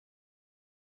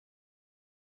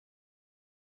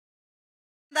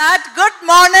That good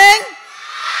morning.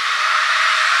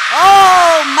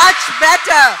 Oh, much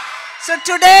better. So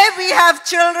today we have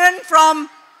children from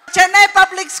Chennai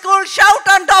Public School. Shout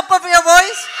on top of your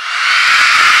voice.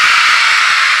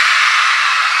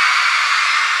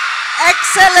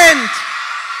 Excellent.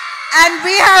 And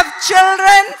we have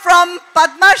children from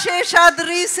Padma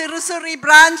Sheshadri Sirusuri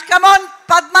branch. Come on,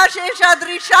 Padma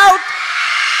Sheshadri, shout.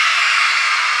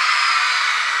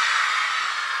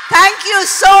 Thank you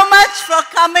so much for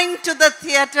coming to the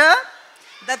theatre.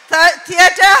 The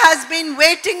theatre has been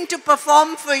waiting to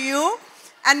perform for you,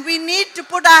 and we need to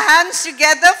put our hands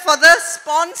together for the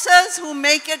sponsors who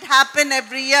make it happen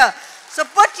every year. So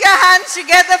put your hands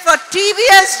together for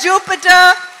TVS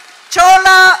Jupiter,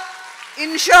 Chola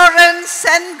Insurance,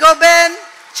 Sen Goben,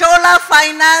 Chola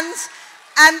Finance,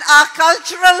 and our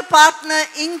cultural partner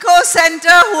Inco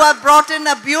Center, who have brought in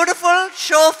a beautiful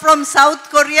show from South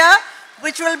Korea,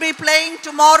 which will be playing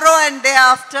tomorrow and day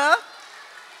after.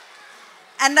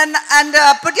 And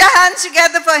put your hands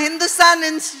together for Hindustan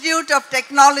Institute of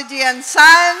Technology and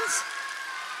Science,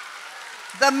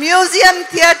 the Museum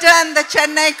Theatre and the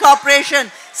Chennai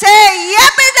Corporation. Say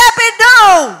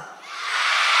yappy-dappy-do!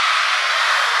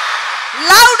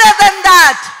 Louder than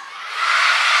that.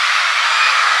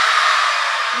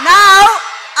 Now,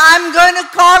 I'm going to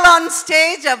call on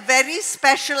stage a very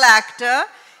special actor.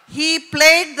 He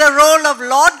played the role of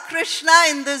Lord Krishna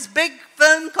in this big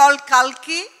film called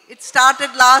Kalki. It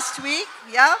started last week,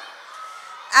 yeah?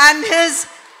 And his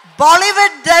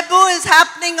Bollywood debut is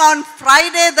happening on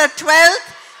Friday the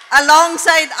 12th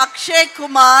alongside Akshay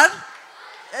Kumar.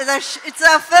 It's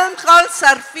a film called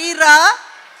Sarfira.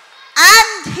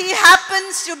 And he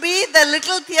happens to be the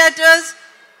Little Theatre's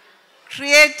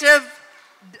creative,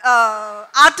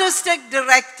 artistic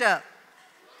director.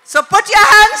 So put your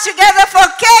hands together for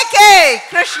KK,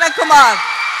 Krishnakumar.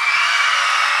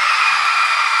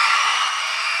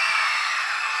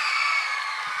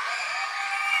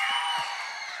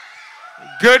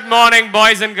 Good morning,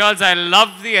 boys and girls. I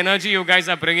love the energy you guys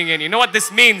are bringing in. You know what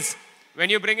this means? When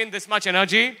you bring in this much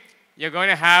energy, you're going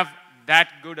to have that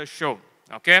good a show,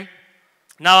 okay?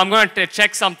 Now I'm going to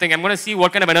check something. I'm going to see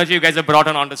what kind of energy you guys have brought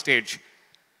on the stage.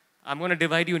 I'm going to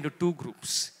divide you into two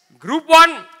groups. Group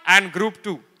 1 and Group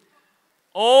 2.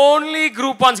 Only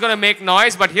Group 1 is going to make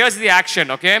noise, but here's the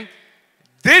action, okay?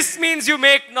 This means you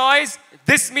make noise.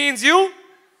 This means you...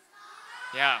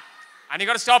 Yeah. And you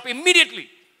got to stop immediately.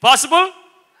 Possible?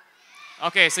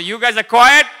 Okay, so you guys are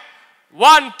quiet.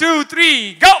 1, 2,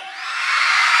 3, go!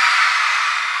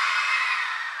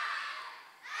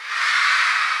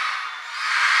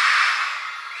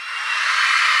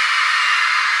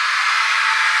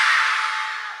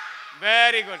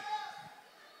 Very good.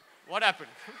 What happened?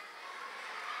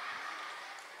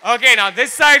 Okay, now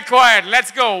this side quiet. Let's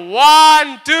go.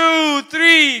 1, 2,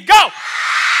 3, go!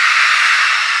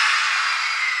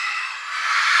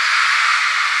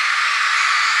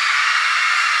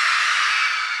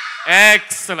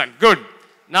 Excellent. Good.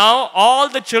 Now, all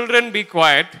the children be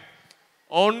quiet.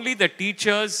 Only the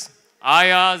teachers,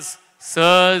 ayas,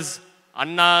 sirs,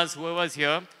 annas, whoever's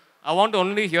here, I want to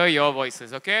only hear your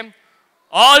voices, okay?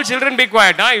 All children be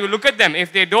quiet. Huh? You look at them.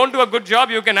 If they don't do a good job,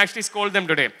 you can actually scold them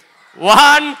today.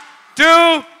 1,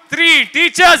 2, 3.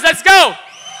 Teachers, let's go.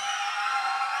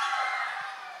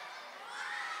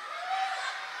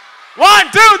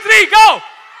 1, 2, 3, go.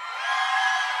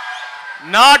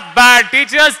 Not bad.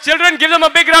 Teachers, children, give them a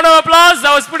big round of applause.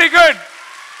 That was pretty good.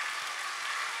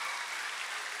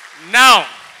 Now,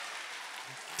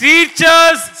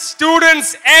 teachers,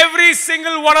 students, every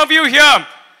single one of you here,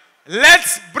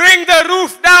 let's bring the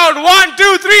roof down. 1,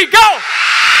 2, 3, go.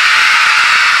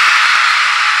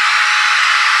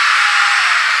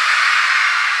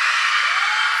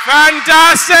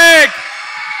 Fantastic.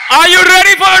 Are you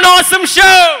ready for an awesome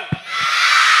show?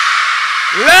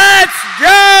 Let's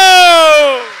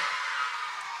go.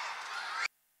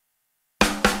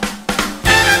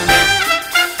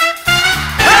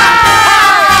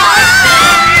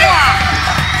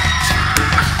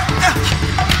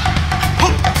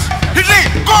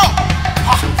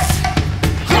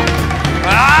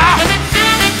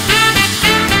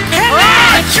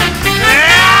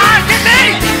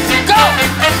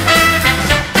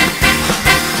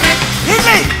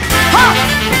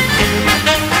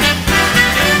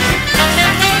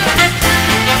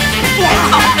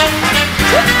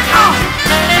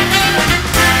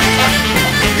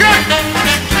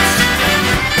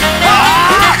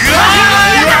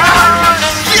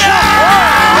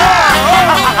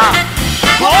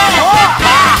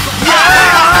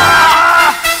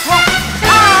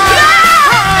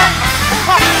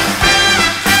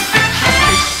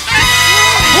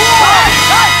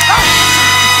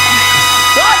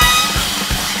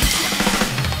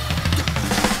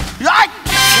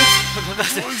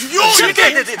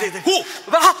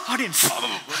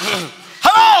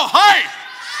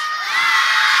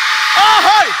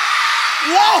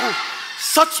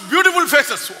 Such beautiful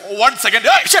faces. 1 second.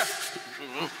 Hey, chef.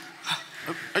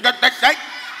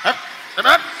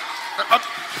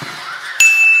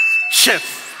 Chef.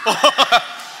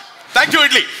 Thank you,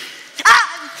 Idli.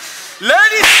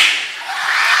 Ladies.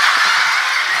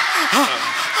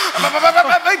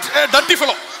 Wait, dirty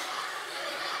fellow.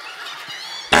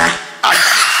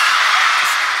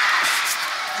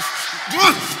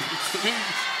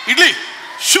 Idli,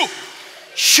 shoe.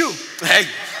 Shoe. Hey,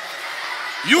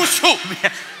 you shoe.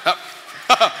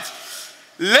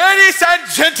 Ladies and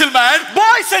gentlemen,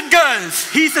 Boys and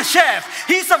girls, he's a chef.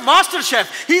 He's a master chef.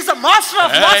 He's a master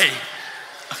of hey,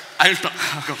 I'll talk.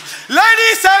 Go.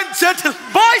 Ladies and gentlemen,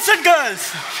 boys and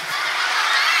girls.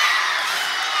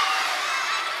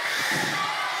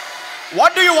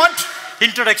 what do you want?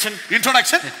 Introduction.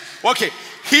 Introduction? Okay.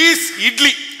 He's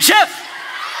Idli. Chef.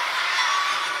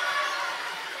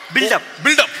 Build up.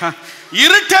 Build up.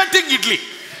 Irritating Idli.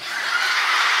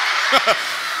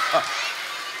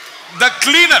 The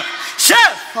cleaner.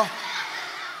 Chef.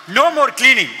 No more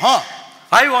cleaning.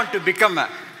 I want to become a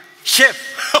chef.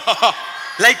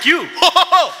 Like you.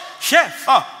 Chef.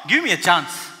 Give me a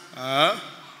chance.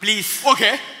 Please.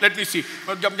 Okay. Let me see.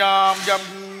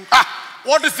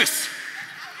 What is this?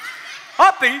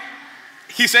 Apple.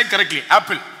 He said correctly.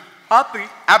 Apple. Apple.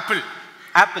 Apple.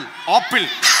 Apple. Apple.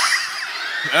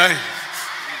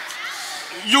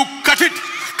 You cut it.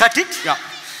 Cut it? Yeah.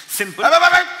 Simple.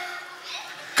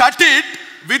 Cut it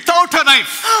without a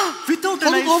knife. Without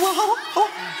a knife.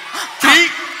 3,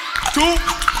 2,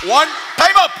 1.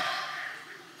 Time up.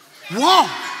 Wow.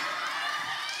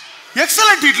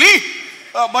 Excellent, Idli.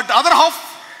 But other half.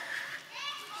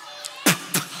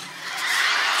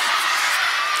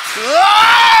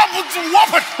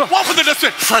 Whop in the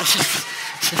dustbin. Sorry.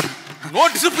 No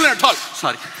discipline at all.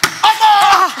 Sorry.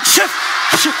 Amma! Chef.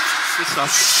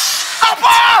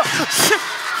 Amma!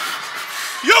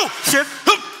 You! Chef.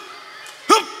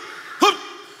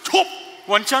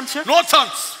 One chance, chef. No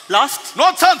chance. Last.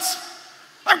 No chance.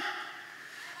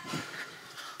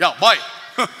 Yeah, bye.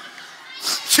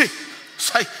 See,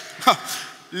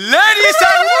 ladies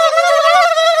and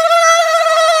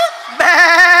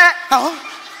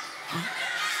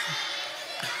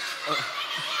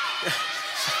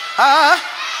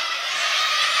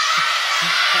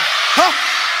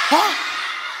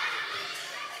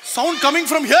sound coming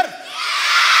from here.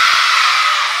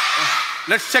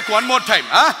 Let's check one more time.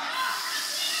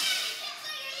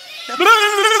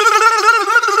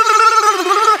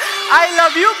 I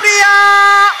love you,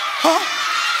 Priya.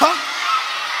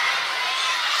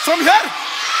 From here?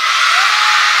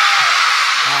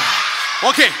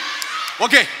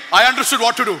 Okay. I understood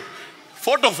what to do.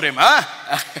 Photo frame,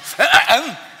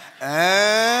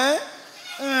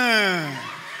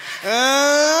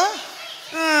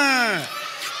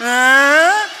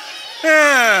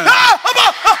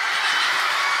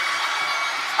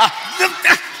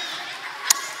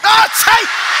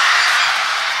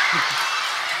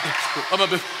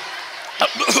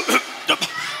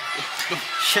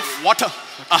 Chef. Water.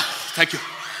 Thank you.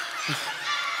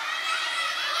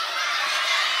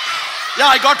 Yeah,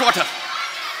 I got water.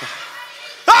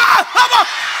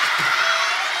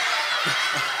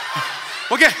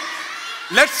 Okay,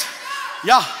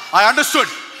 I understood.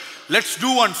 Let's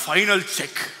do one final check.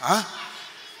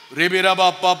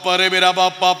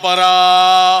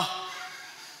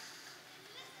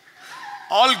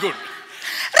 All good.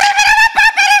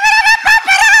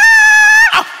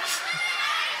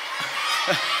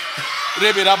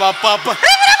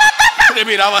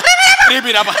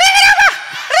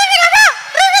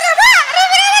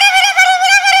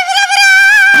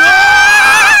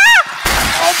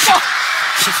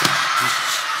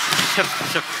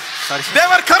 Sorry. They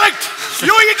were correct.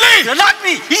 You Idli. You're not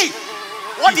me. He.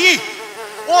 What E?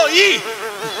 Oh, E.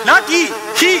 Not he.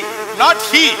 He. Not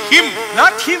he. Him.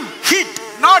 Not him. Hit.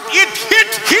 Not it.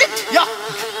 Hit. Hit? Yeah.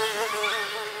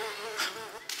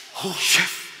 Oh,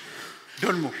 chef.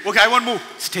 Don't move. Okay, I won't move.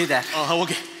 Stay there.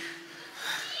 Okay.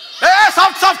 Hey,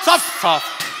 soft.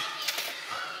 Soft.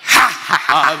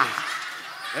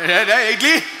 Hey,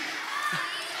 Idli.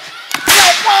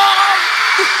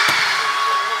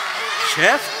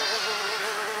 Chef,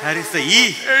 there is the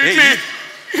E. Idli. Hey, E.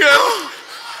 Yeah.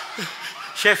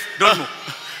 Chef, don't move.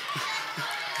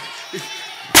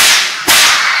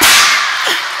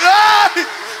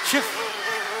 Chef.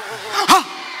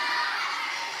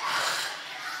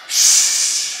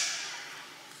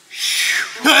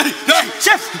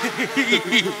 Chef.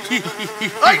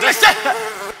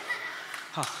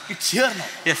 It's here now.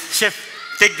 Yes, chef,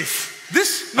 take this.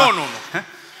 This? No. Huh?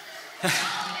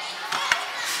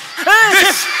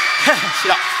 This.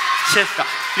 Yeah. Chef,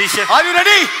 please, chef. Are you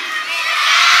ready?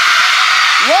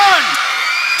 1,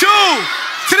 2,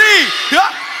 3. Yeah.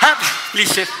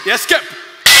 Please, chef. Escape.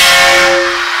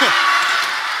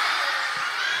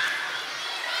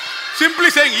 Simply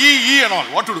saying E and all.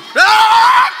 What to do?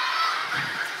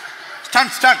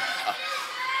 Stand.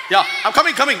 Yeah, I'm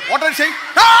coming. What are you saying?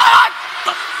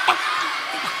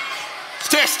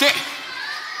 Stay.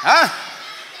 Huh?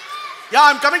 Yeah,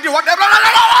 I'm coming to what?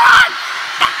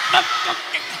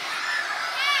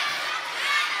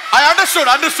 I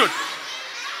understood.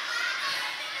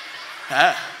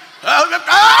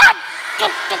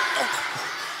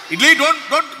 Idli,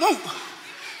 don't move.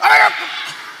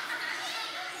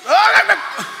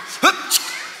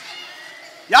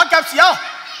 Yeah, Caps, yeah.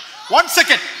 1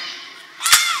 second.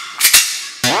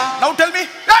 Now tell me.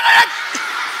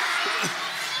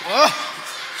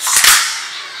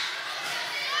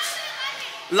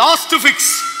 Last to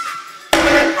fix.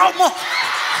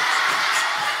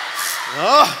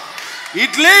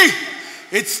 Idli,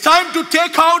 it's time to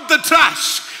take out the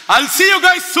trash. I'll see you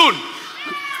guys soon.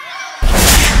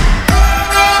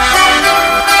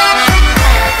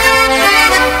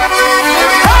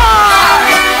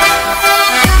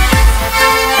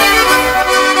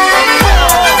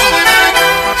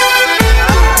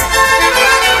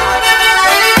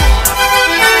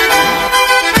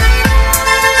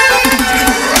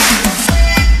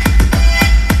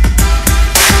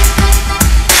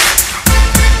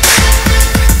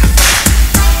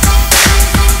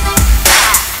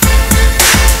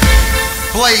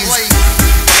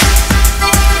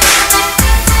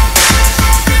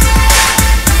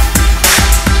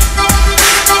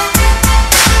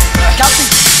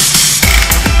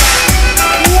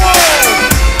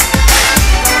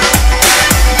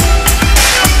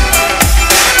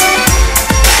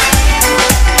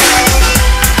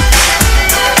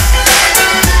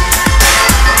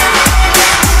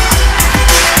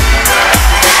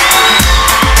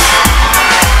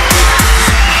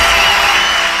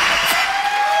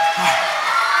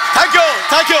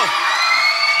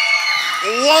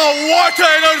 What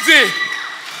energy!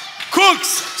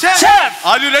 Cooks! Chef!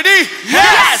 Are you ready?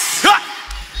 Yes!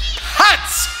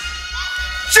 Hats!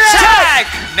 Check!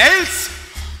 Nails!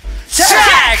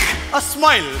 Check! A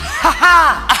smile!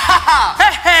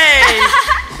 Hey!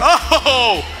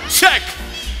 Oh! Check!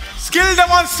 Skill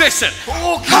demonstration!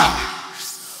 Wow!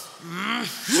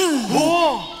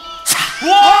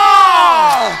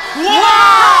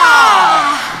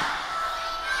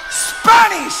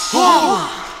 Spanish!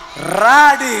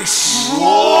 Radish!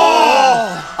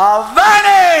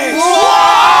 Vanish!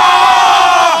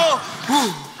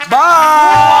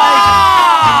 Bye!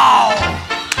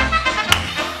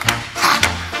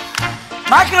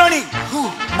 Macroni!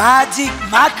 Magic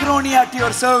macaroni at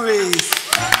your service.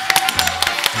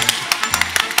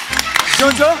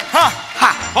 Jojo?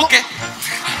 Okay.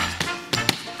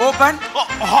 Open.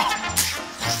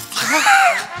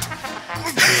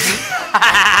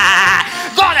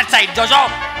 Go that side, Jojo.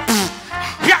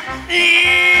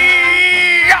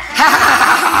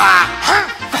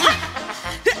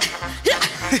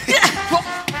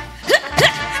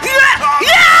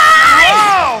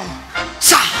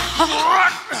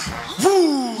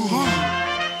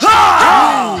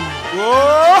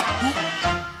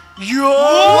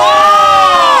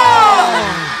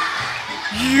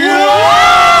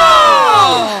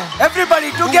 Everybody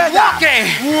together. Okay.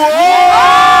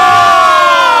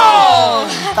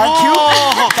 Thank you.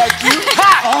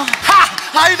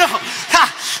 I know.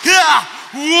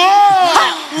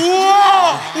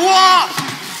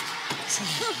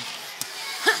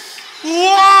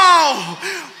 Wow!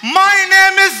 My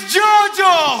name is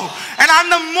Jojo, and I'm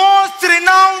the most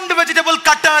renowned vegetable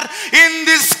cutter in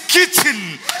this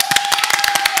kitchen.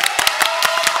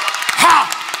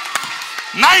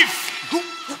 Knife!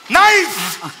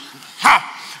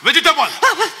 Vegetable!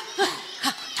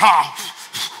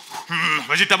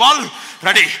 Vegetable,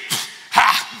 ready.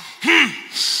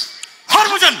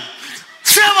 Harmogen!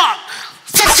 Seva!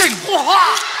 Section!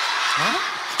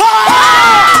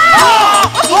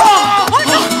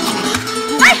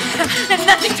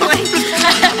 Nothing to eat.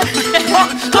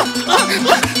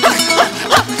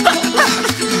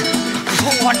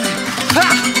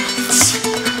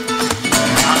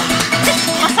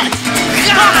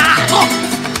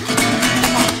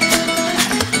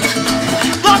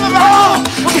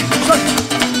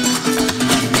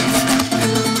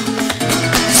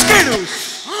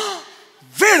 Skittles!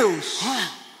 Vittles!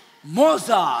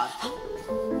 Mozart!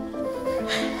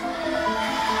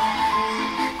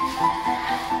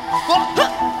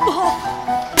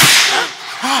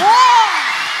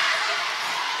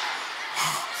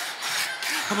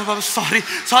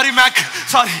 Sorry, Mac.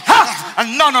 Sorry.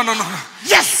 No.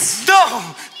 Yes! No!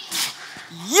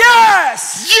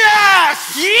 Yes!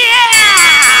 Yes!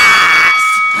 Yes!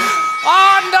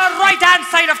 On the right-hand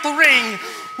side of the ring,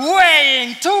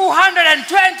 weighing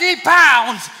 220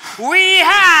 pounds, we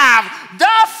have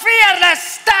the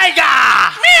fearless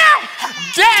tiger,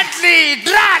 deadly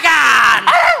dragon,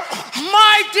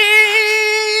 mighty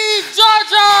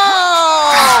Jojo.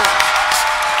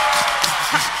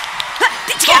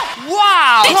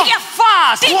 Wow!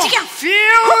 Fast,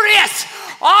 furious,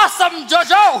 awesome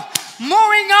Jojo.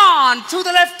 Moving on to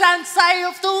the left-hand side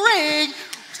of the ring,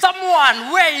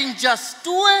 someone weighing just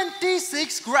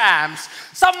 26 grams.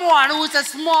 Someone who is as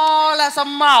small as a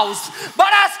mouse,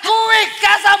 but as quick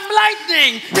as a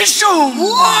lightning. Pishoom!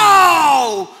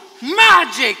 Whoa!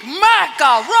 Magic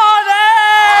Macaroni!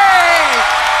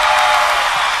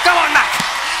 Come on, Mac.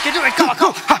 You do it. Come on.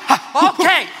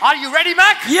 Okay. Are you ready,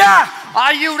 Mac? Yeah.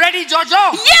 Are you ready,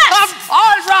 Jojo? Yes.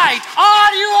 All right.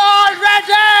 Are you all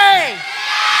ready?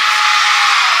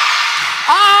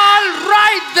 All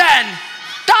right then.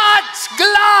 Touch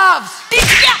gloves.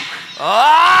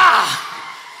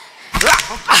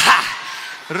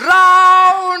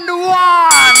 Round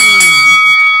one.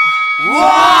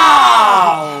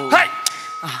 Wow. Hey.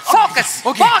 Focus.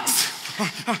 Okay. Box.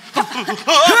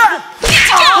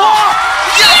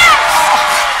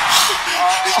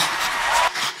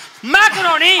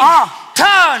 Macaroni.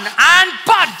 Turn and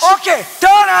punch. Okay,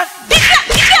 turn and...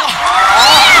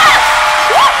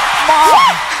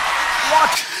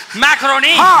 What?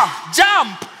 Macaroni.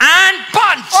 Jump and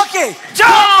punch. Okay,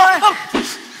 Jump.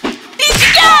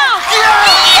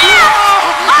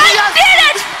 I did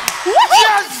it!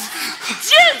 Yes!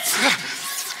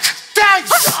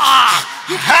 Thanks!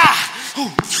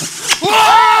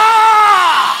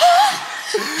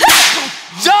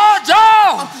 Jojo!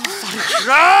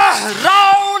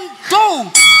 Round two!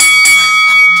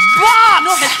 Box!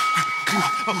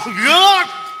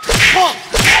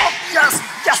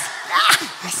 yes.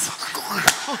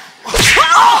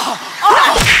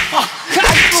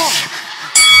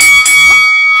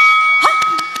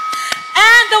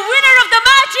 And the winner of the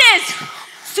match is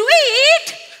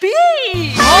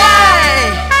Sweetpea!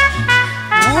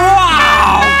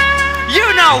 Wow! You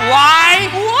know why?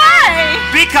 Why?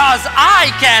 Because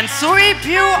I can sweep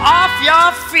you off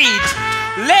your feet.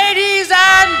 Ladies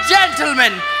and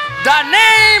gentlemen, the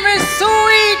name is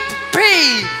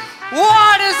Sweetpea.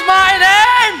 What is my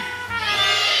name?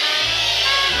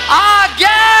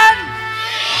 Again?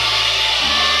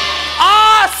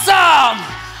 Awesome!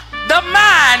 The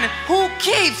man who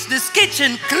keeps this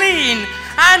kitchen clean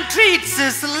and treats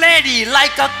his lady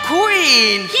like a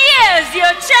queen. Here's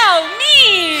your chow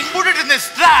mein! Put it in this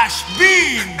trash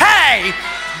bin! Hey,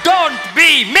 don't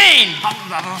be mean.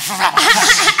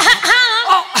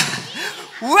 Oh,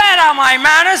 where are my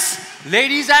manners?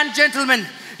 Ladies and gentlemen,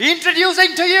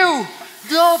 introducing to you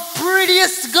the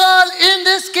prettiest girl in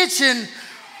this kitchen,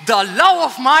 the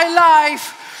love of my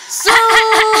life,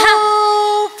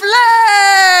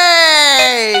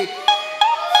 Soufflé!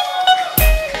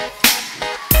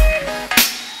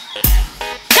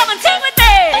 Come and sing with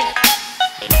me!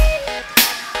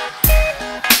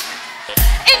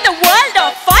 In the world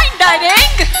of fine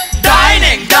dining,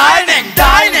 Dining, dining,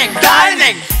 dining,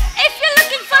 dining. if you're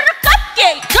looking for a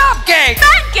cupcake, Cupcake,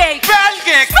 pancake,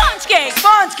 Pancake! sponge cake,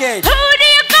 Sponge cake. who do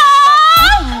you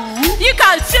call? You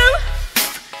call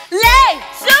Soufflé!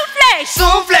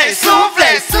 Soufflé,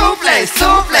 soufflé, soufflé,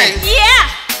 soufflé. Yeah,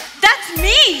 that's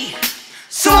me!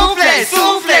 Soufflé,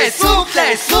 soufflé,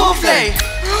 soufflé, soufflé.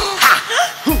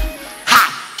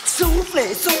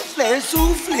 Soufflé.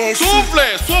 Soufflé!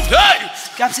 Hey!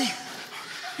 Capsi.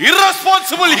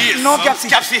 Irresponsible he is! No, Capsi.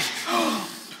 Capsi!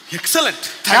 Excellent!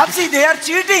 Capsi, they are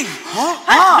cheating. No,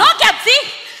 Capsi!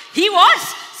 He was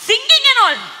singing and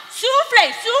all. Soufflé!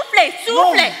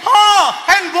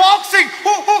 And boxing!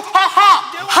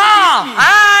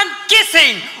 And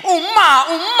kissing. Umma,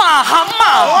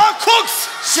 hamma. Oh, Kooks!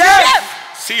 Chef.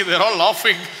 See, they're all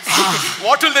laughing.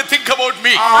 What will they think about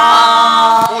me?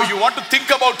 Oh, you want to think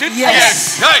about it?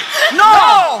 Yes. Hey,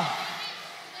 No.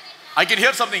 I can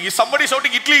hear something. Is somebody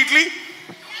shouting Idli?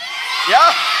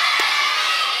 Yeah?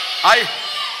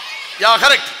 Yeah,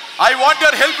 correct. I want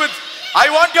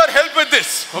your help with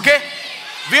this, okay?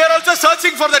 We are also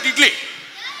searching for that Idli.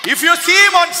 If you see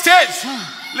him on stage,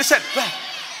 listen.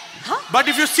 But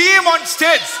if you see him on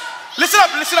stage, listen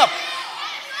up.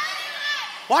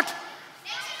 What?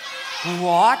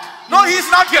 No, he's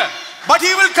not here. But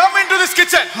he will come into this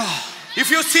kitchen.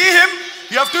 If you see him,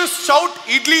 you have to shout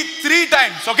Idli 3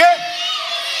 times, okay?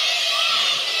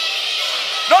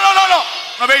 No,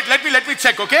 wait, let me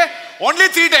check, okay? Only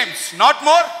 3 times. Not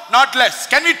more, not less.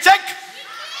 Can we check?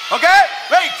 Okay?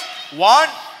 Wait. 1,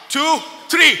 2,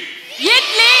 3.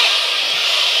 Idli.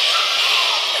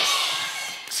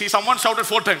 See, someone shouted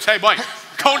 4 times. Hey, boy.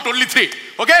 Count only 3.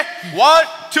 Okay? 1,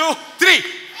 2, 3.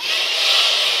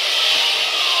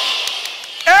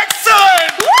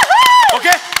 Excellent!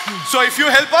 Okay? So if you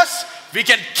help us, we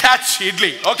can catch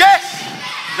idli. Okay?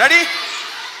 Ready?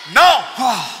 Now,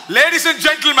 ladies and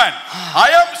gentlemen,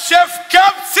 I am Chef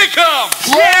Capsicum.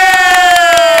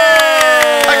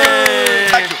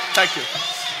 Thank you.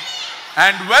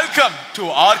 And welcome to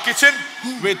our kitchen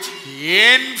with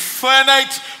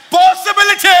infinite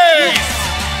possibilities.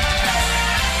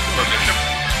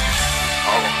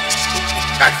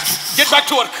 Get back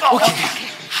to work. Okay.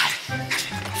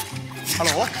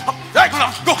 Hello? Hey,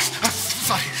 go.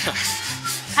 Sorry.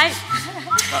 Hi.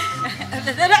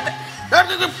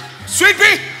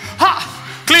 Sweetpea.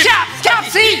 Clean.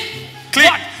 Capsi. Clean.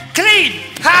 What? Clean.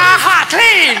 Ha,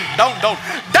 clean. Down.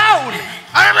 Down.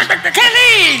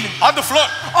 Clean. On the floor.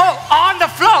 Oh, on the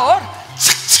floor.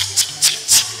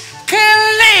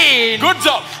 Clean. Good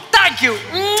job. Thank you.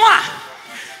 Mwah.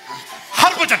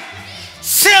 Harbhajan.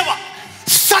 Seva.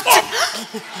 Sachin.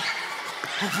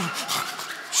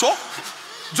 So,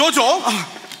 Jojo,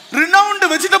 renowned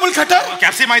vegetable cutter.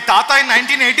 Capsi, my tata in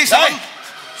 1987. Hey,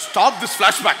 stop this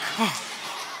flashback.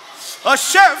 A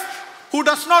chef who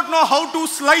does not know how to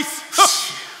slice.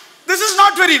 This is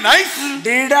not very nice.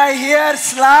 Did I hear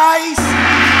slice?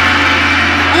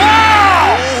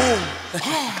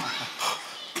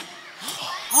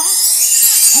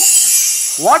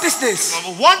 What is this?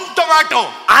 1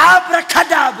 tomato.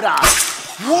 Abracadabra.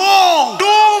 Whoa!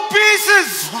 2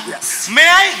 pieces. Yes. May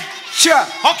I? Sure.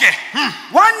 Okay.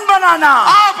 1 banana.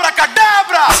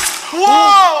 Abracadabra.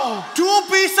 Whoa! 2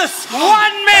 pieces. 1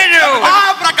 menu.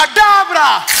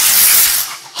 Abracadabra.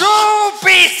 2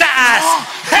 pieces.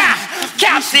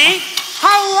 Capsi,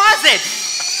 how was it?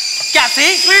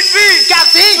 Capsi? Sweetpea.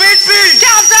 Capsi? Sweetpea.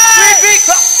 Capsi!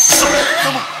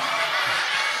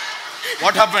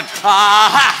 What happened?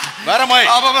 Where am I?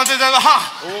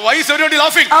 Why is everybody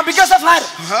laughing? Because of her.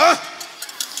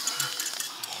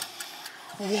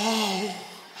 Wow.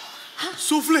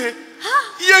 Soufflé.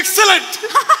 Excellent.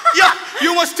 Yeah,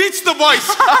 you must teach the boys.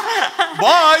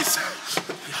 Boys.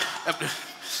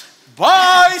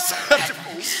 Boys.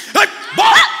 Boys.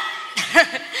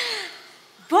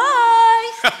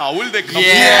 Boys. How will they come?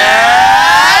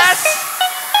 Yes.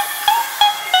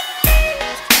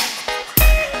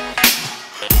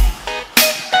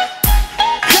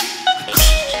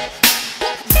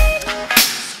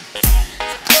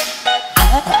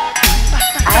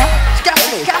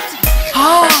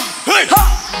 Hey.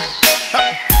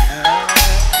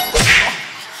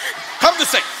 Come this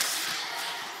side.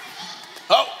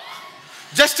 Oh.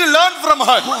 Just to learn from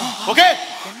her. Okay?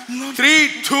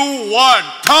 3, 2, 1.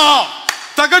 Ta.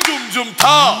 Taga jum jum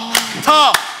ta.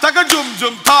 Ta. Taga jum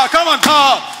jum ta. Come on,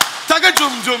 ta. Taga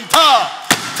jum jum ta.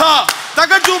 Ta.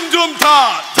 Taga jum jum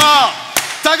ta. Ta.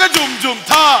 Taga jum jum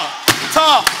ta.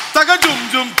 Ta. Taga jum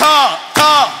jum ta.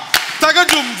 Ta. Taga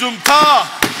jum jum ta.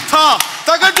 Ta.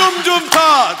 Taga jum jum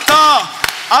ta. Ta.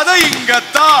 Ada inga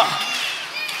ta.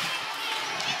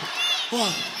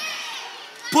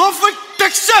 Perfect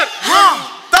texture.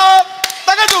 Ta.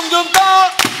 Taga jum jum ta.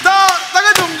 Ta.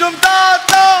 Taga jum jum ta.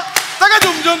 Ta. Taga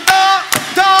jum jum ta.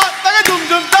 Ta. Taga jum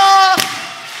jum ta.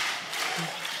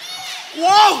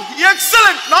 Wow,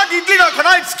 excellent. Not idli na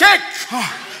khana, it's cake.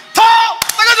 Ta.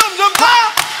 Taga jum jum ta.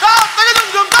 Ta. Taga jum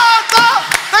jum ta. Ta.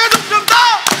 Taga jum jum ta.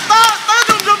 Ta. Taga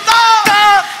jum jum ta.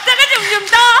 Ta. Taga jum jum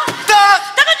ta. Ta.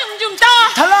 Taga jum jum ta.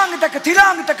 Thalang taka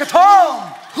thilang taka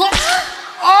thong.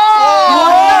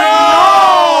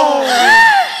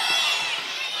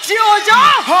 Jojo,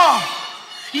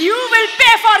 you will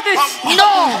pay for this.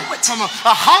 No.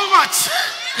 How much?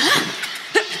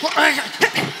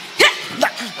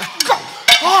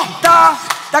 Ta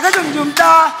taka jum jum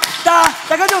ta. Ta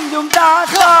taka jum jum ta.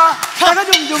 Ta taka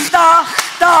jum jum ta.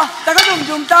 Ta taka jum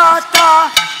jum ta.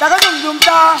 Ta taka jum jum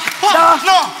ta. Ta.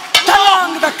 No.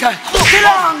 Thalang taka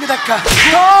thilang taka.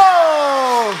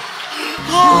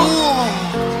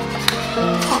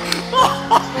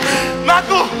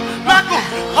 Naku.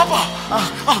 Appa.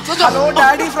 Hello,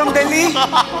 Daddy from Delhi.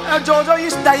 Jojo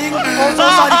is dying. Oh, so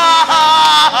sorry.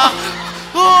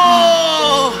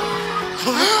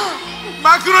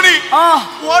 Macroni.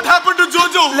 What happened to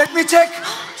Jojo? Let me check.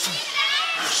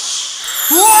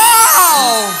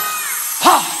 Wow!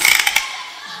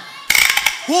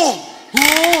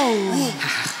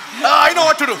 I know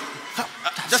what to do.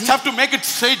 Just have to make it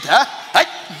straight, huh?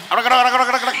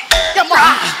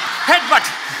 Headbutt.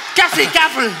 Capsi,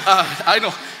 careful. I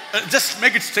know. Just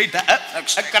make it straight.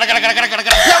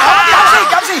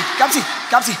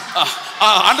 Kapsi.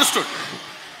 Understood.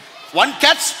 One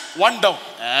catch, one down.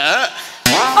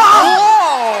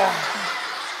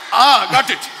 Got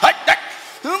it.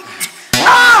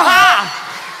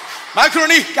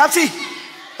 Macroni. Kapsi.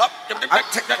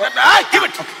 Give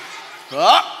it.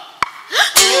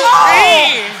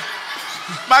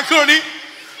 Macroni.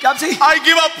 Kapsi. I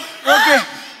give up. Okay.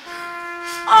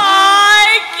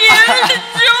 I killed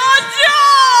Jojo!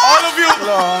 All of you,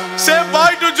 say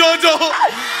bye to Jojo.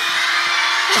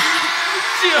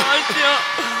 Jojo.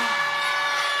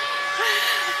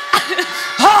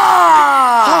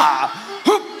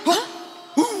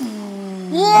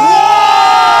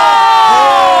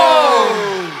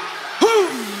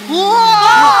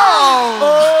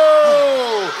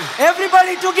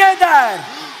 Everybody together.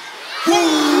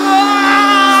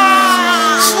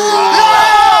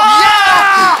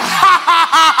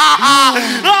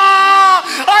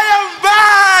 I am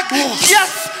back!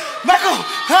 Yes! Mako!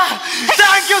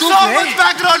 Thank you so much,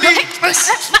 Macroni!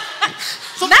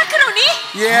 Macaroni?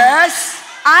 Yes.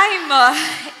 I'm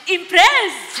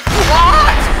impressed.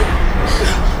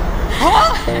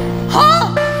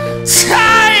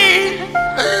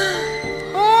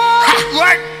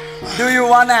 What? Do you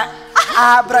wanna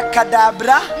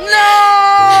abracadabra? No!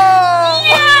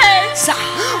 Yes!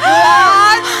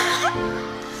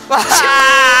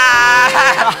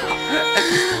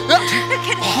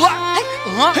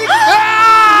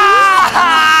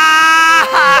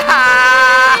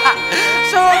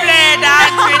 Soufflé,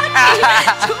 dance with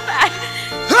Too bad.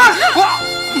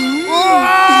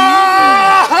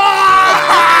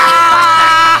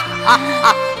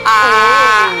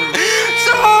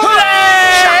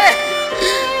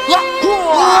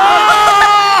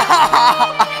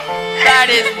 That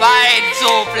is mine,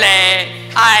 Soufflé.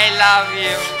 I love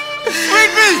you.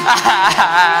 Sweetpea!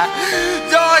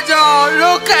 Jojo,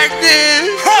 look at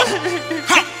this.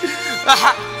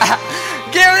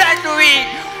 Give that to me.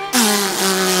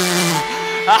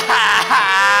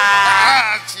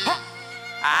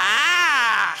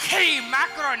 Hey,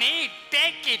 Macroni,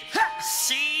 take it.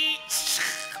 See?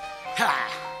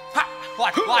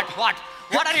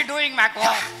 What are you doing, Macro?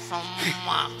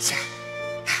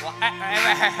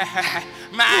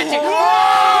 Magic.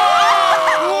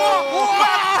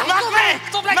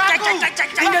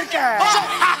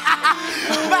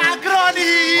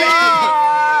 Macroni!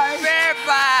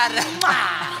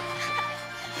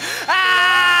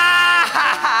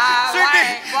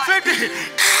 Sweetpea!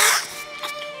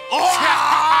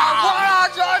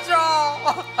 Jojo!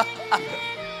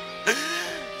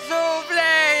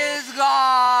 Soufflé is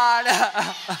gone.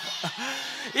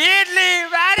 Idli,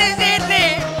 where is Idli?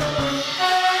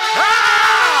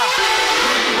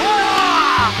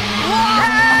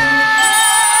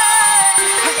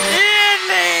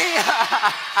 Idli!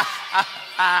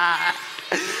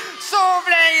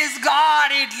 Soufflé is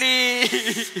gone, Idli.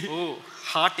 Oh,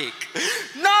 heartache.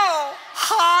 No,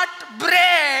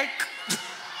 heartbreak.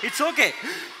 It's okay.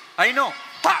 I know.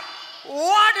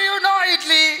 What do you know,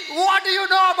 Idli? What do you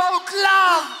know about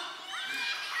love?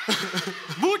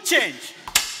 Mood change.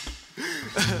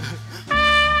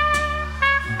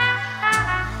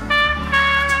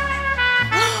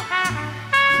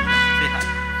 Say hi.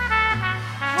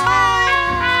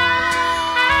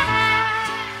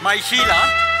 My Sheila.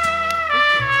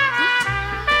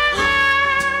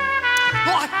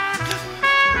 What?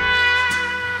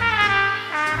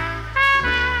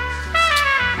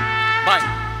 Bye.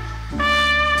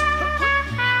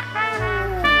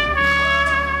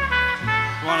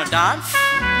 Wanna dance?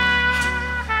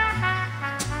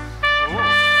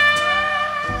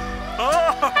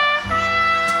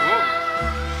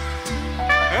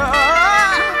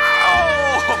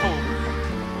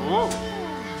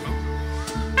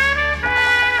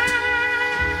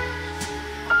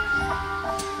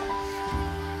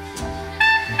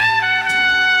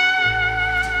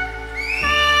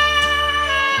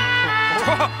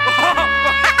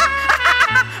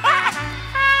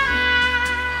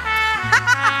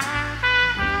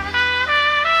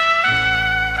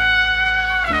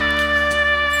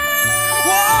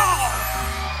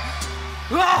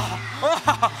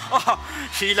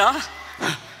 Sheila.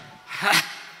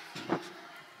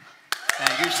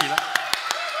 Thank you, Sheila.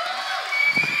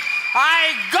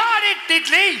 I got it,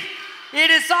 Idli. It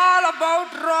is all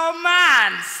about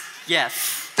romance. Yes.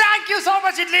 Thank you so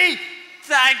much, Idli.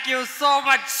 Thank you so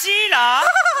much, Sheila.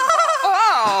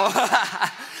 Oh.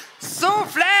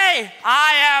 Soufflé,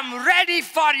 I am ready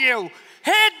for you.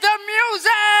 Hit the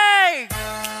music.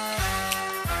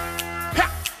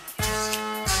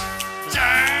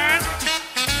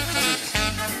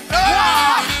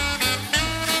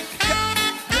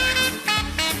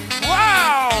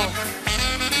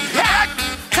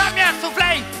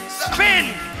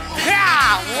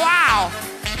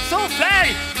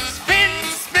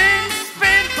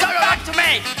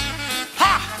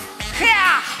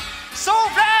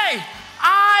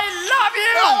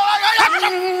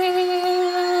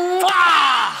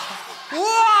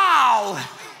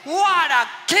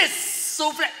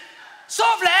 Soufflé.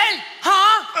 Soufflé?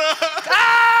 Huh?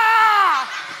 Ah!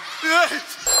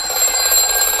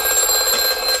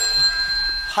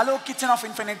 Hello, Kitchen of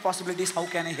Infinite Possibilities. How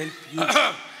can I help you?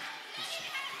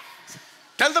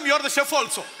 Tell them you're the chef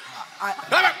also.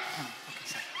 Okay,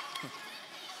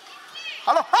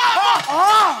 Hello.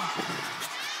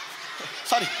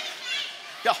 Sorry.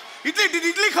 Yeah. Idli, did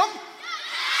Idli come?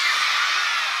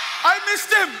 I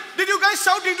missed him. Did you guys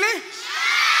shout Idli?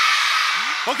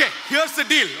 Okay, here's the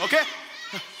deal, okay?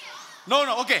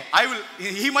 No, okay.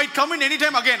 He might come in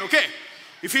anytime again, okay?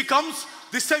 If he comes,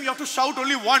 this time you have to shout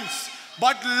only once,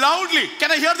 but loudly.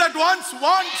 Can I hear that once? 1,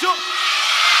 2.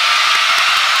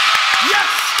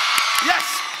 Yes.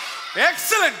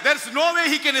 Excellent. There's no way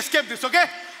he can escape this, okay?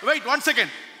 Wait, 1 second.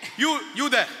 You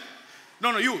there.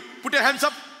 No, you. Put your hands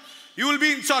up. You will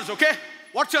be in charge, okay?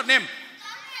 What's your name?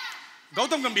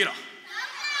 Gautam Gambhira.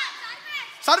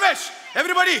 Sarvesh.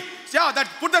 Everybody. Yeah,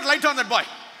 put that light on that boy.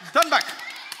 Turn back.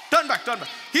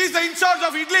 He's the in charge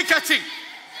of idli catching.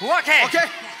 Okay?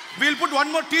 We'll put one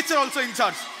more teacher also in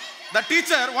charge. The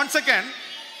teacher, 1 second.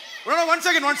 No, 1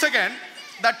 second.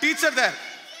 That teacher there.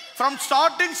 From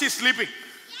starting, she's sleeping.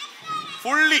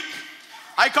 Fully.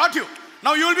 I caught you.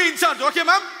 Now you will be in charge. Okay,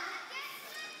 ma'am?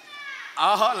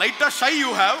 Lighter shy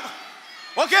you have.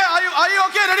 Okay, are you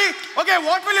okay? Ready? Okay,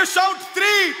 what will you shout? 3,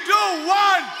 2,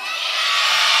 1.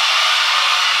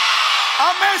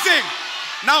 Amazing.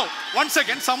 Now, 1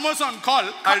 second. Someone's on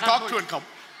call. I'll talk to and come.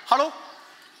 Hello?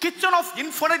 Kitchen of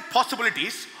Infinite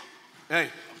Possibilities. Hey.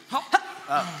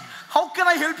 How can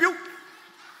I help you?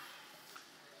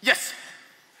 Yes.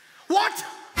 What?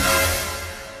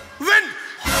 When?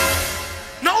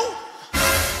 Now?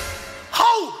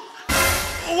 How?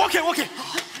 Okay.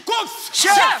 Kooks!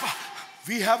 Chef!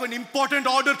 We have an important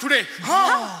order today.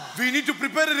 We need to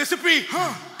prepare a recipe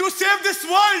to save this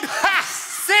world.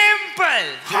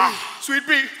 Simple!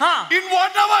 Sweetpea, in 1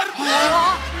 hour.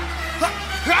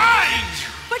 Right!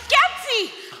 But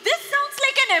Capsi, this sounds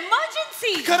like an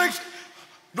emergency. Correct.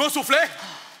 No, Soufflé.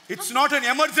 It's not an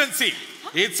emergency.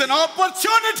 It's an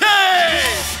opportunity.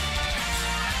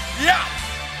 Yeah.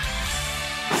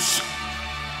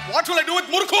 What will I do with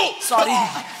Murku? Sorry.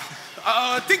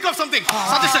 Think of something.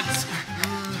 Suggestions.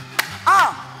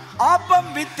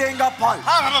 Appam with tenga pal.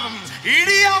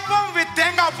 Idiyappam with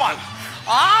tenga pal.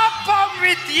 Appam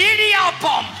with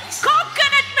idiyappam.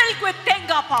 Coconut milk with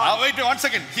tenga pal. Wait 1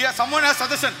 second. Here, someone has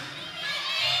suggestion.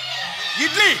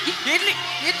 Idli.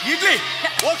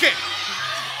 Okay.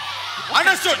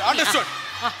 Understood.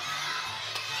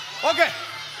 Okay.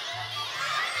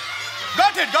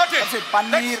 Got it. That's it.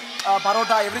 Paneer,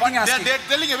 parota, everything has They're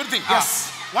telling everything.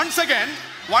 Yes. 1 second.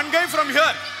 One guy from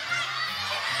here.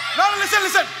 No,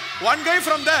 listen. One guy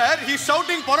from there, he's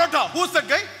shouting parota. Who's that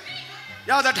guy?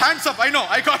 Yeah, that hands up. I know.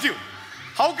 I got you.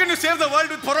 How can you save the world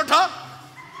with parota?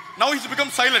 Now he's become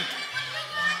silent.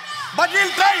 But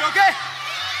we'll try, okay?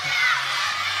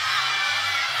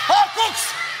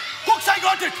 Kooks, I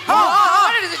got it.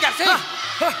 What is it, Captain?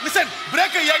 Listen,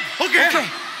 break a egg. Okay.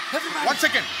 1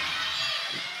 second.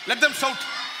 Let them shout.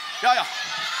 Yeah.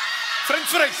 French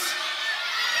fries.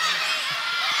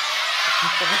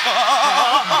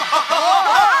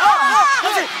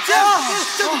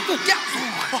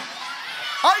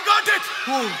 I got it.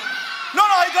 No,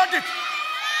 I got it.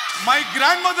 My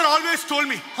grandmother always told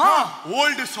me,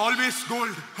 old is always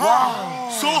gold.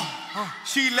 So,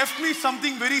 she left me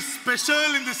something very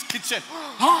special in this kitchen.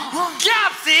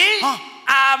 Capsi,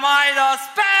 am I the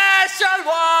special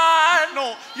one?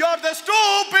 No, you're the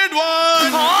stupid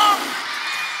one.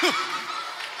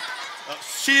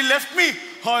 She left me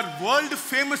her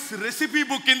world-famous recipe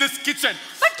book in this kitchen.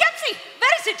 But Capsi,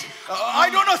 where is it? I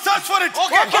don't know. Search for it.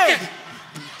 Okay.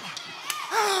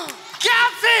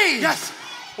 Capsi! Yes.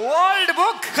 Old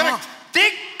book. Correct.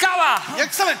 Thick cover.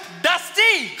 Excellent.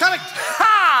 Dusty. Correct.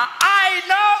 I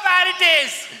know where it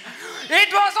is.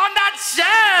 It was on that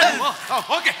shelf.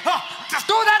 Okay.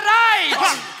 To the right.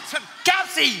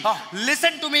 Capsi,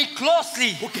 listen to me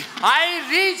closely. Okay. I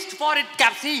reached for it,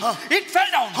 Capsi. It fell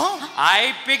down.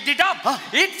 I picked it up.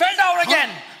 It fell down again.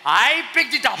 I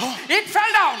picked it up. It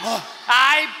fell down.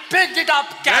 I picked it up,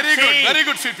 Capsi. Very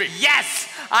good, Sweetpea. Yes.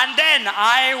 And then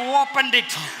I opened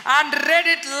it and read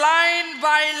it line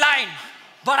by line.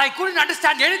 But I couldn't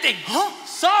understand anything.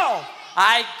 So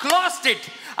I closed it.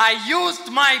 I used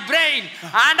my brain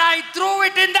and I threw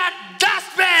it in that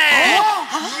dustbin.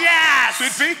 Yes.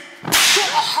 Sweetpea.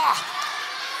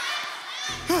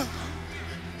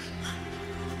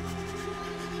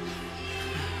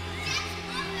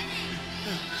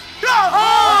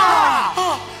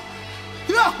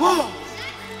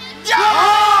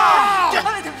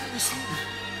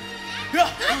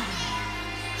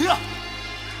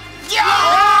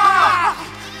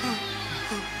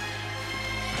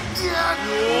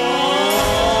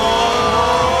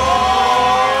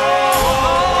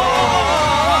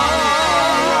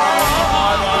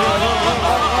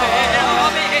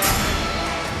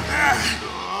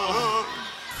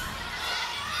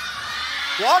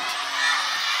 What?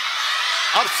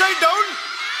 Upside down?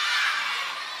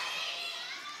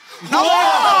 No!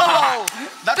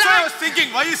 That's what I was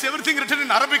thinking. Why is everything written in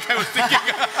Arabic? I was thinking.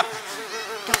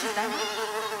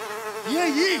 Yeah,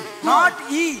 he. Not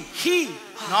he. He.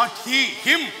 Not he.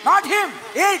 Him. Not him.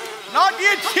 It. Not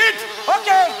it. Hit.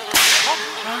 Okay.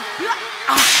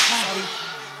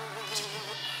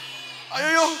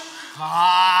 Ayo.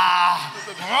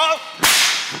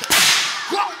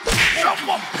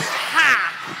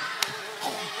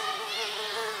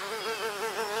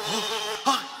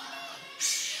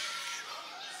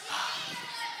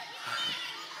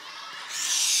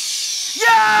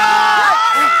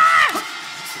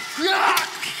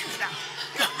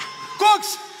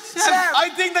 Kooks, I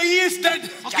think the E is dead.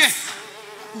 Okay.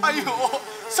 Ayo,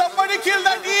 somebody kill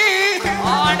that E.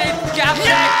 On it,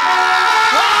 Captain.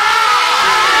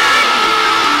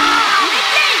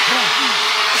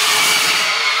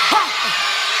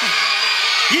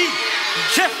 E.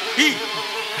 Chef, E.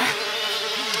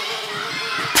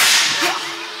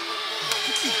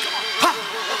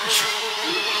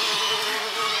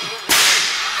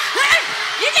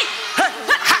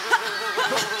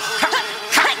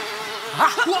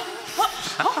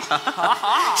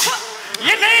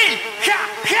 Idli!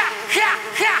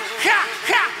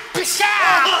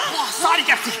 Sorry,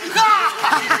 Captain.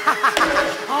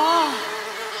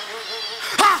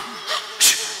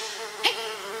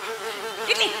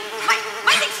 Idli,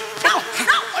 my things. No.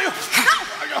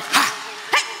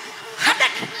 Hey, have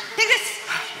that. Take this.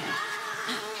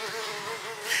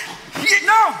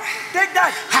 No, take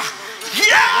that.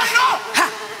 Yeah, no.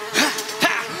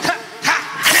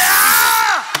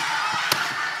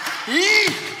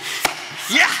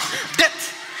 Yeah, death.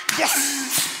 Yes.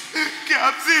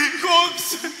 Capsy, Kooks.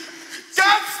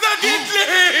 Catch the Idli.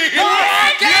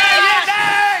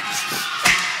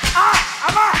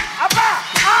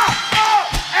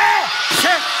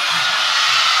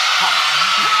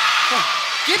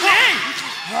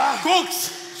 Kooks,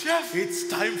 Chef, it's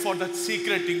time for that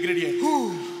secret ingredient.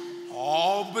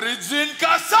 Aubergine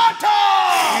cassata.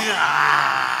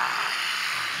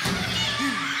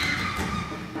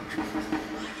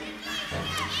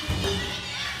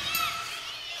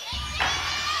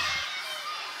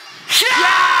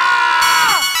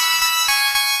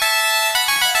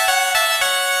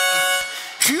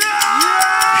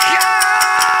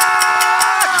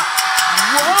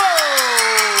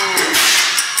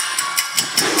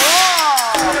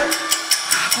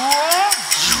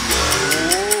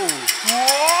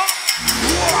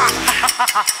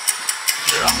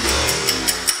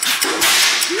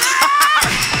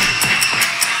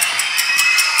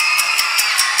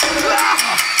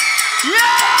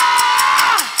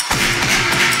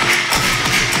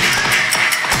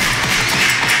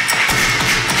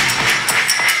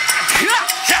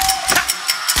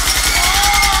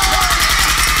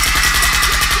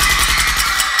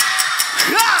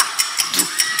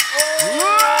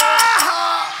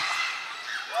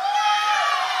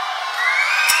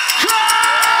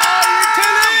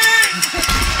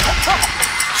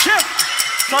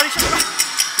 Sorry, Shankar.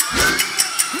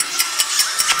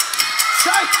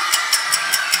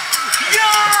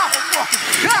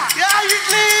 Yeah,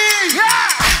 Idli!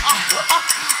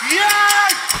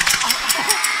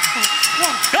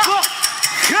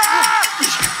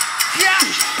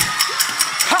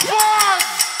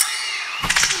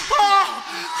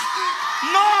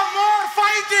 No more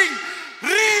fighting.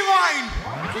 Rewind.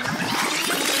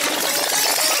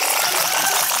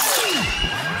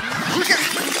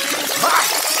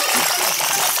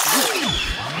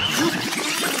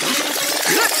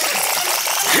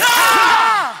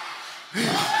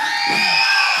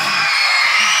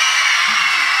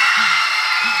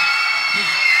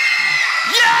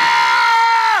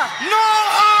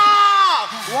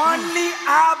 Only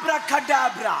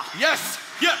abracadabra. Yes.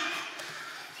 Yeah.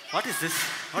 What is this?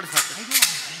 What is happening?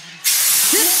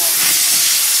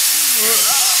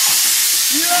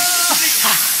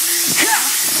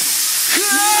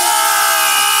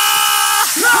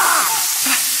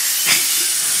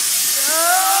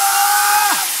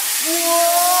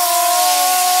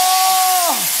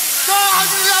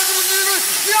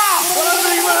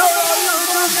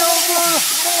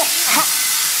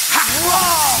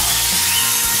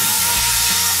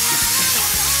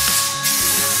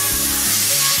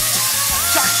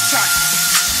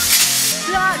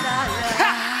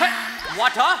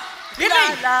 Water? Idli,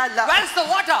 where's the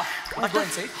water? Go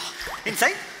inside.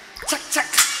 Inside?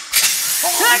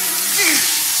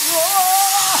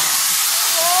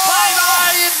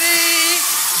 Bye-bye, Idli.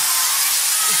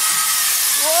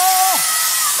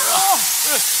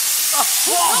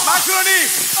 Macroni,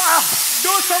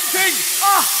 do something.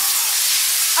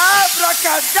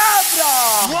 Abracadabra.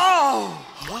 Whoa.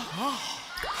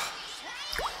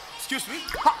 Excuse me.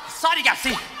 Sorry,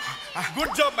 Gapsi.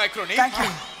 Good job, Macroni. Thank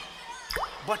you.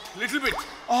 But little bit.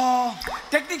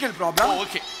 Technical problem. Oh,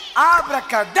 okay.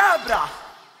 Abracadabra.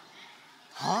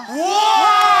 Wow!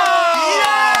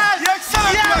 Yes!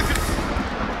 Excellent,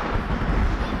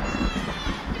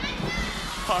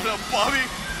 Macroni.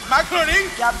 Macroni,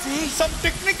 Capsi. some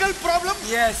technical problem?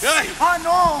 Yes. Hey.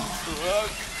 No.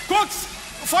 Cooks,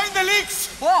 find the leaks.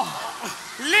 Whoa.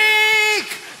 Leak!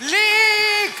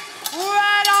 Leak!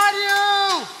 Where are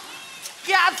you?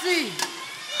 Gapsi.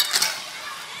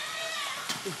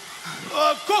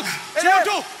 Cook, you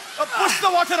two, push the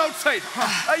water outside.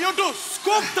 You two,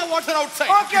 scoop the water outside.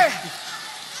 Okay.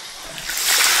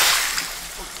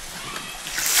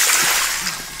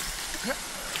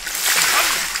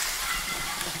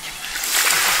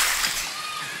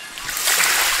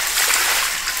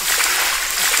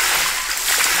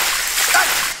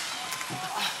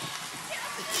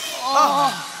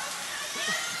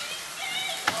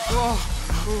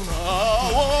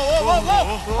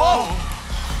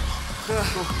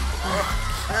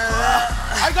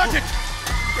 I got it.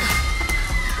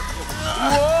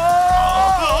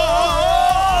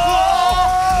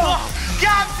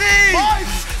 Capsi.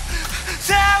 Boys,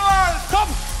 Seven.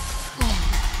 come.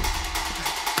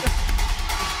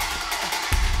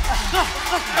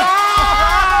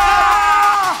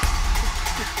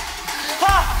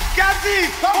 Capsi.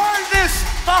 Hold this.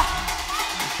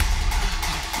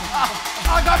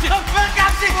 I got it.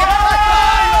 Capsi.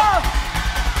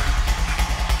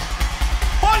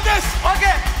 Hold this.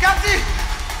 Okay. Capsi.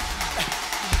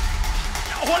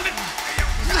 Hold it.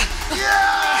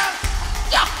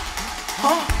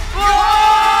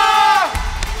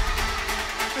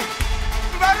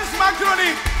 Where is Macroni?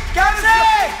 Capsi.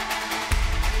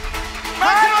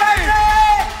 Macroni.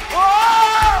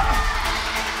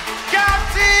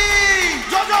 Capsi.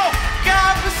 Jojo.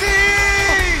 Capsi.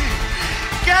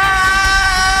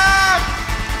 Cap.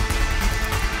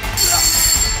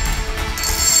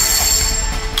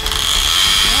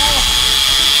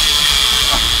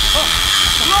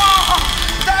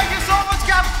 Thank you so much,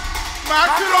 Cap.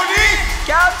 Macroni.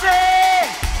 Capsi.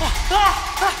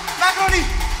 Macroni.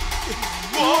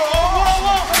 Whoa.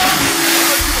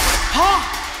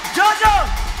 Jojo.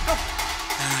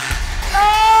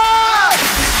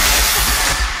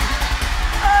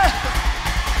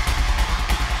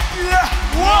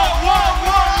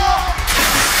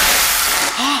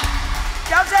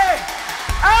 Capsi.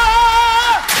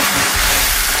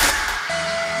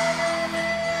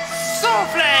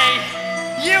 Soufflé,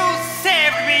 you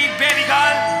saved me, baby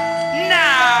girl.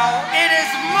 Now it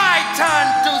is my turn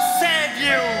to save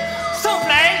you.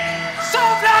 Soufflé,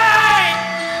 Soufflé!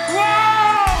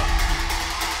 Whoa!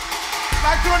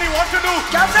 Macroni, what to do?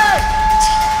 Capsi.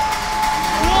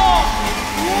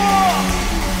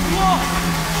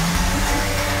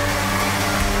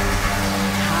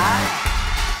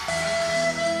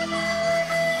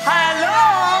 Hello!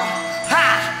 Ha!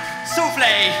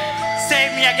 Soufflé,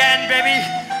 save me again, baby.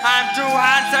 I'm too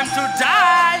handsome to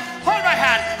die. Hold my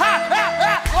hand. Ha! Ha!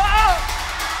 Ha!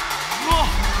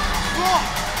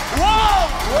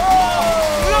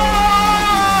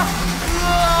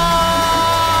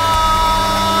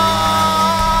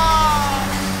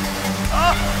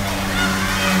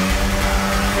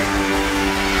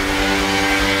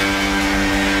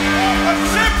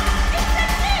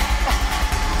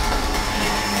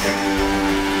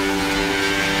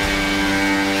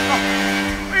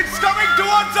 It's coming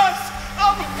towards us.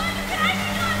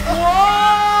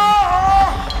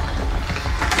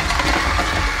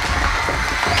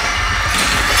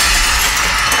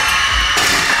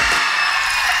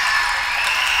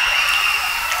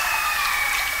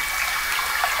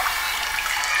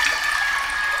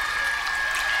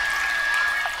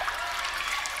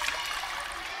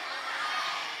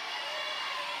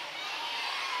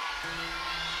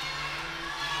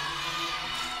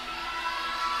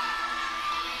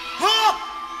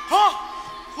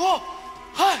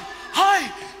 Hi.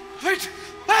 Wait.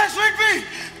 Where's Sweetpea?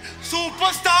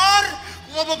 Superstar.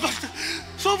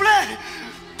 Soufflé.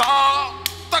 Ta.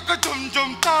 Taka jum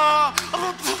jum ta.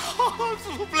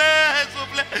 Soufflé.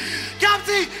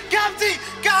 Capsi.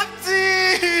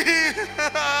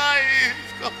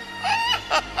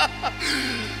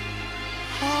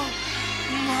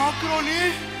 Macroni.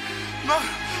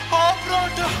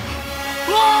 Brother.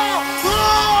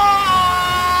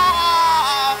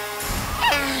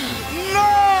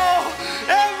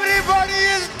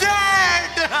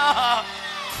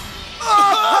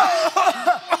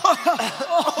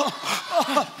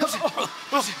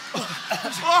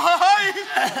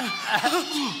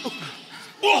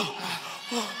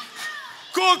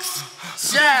 Cooks,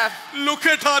 Chef. look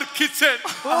at our kitchen.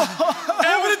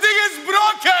 Everything is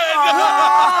broken.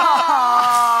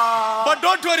 But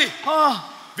don't worry.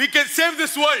 We can save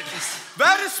this world.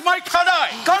 Where is my kadai?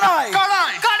 Kadai.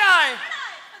 Kadai.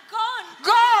 Gone.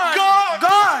 Gone.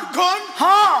 Gone. Gone?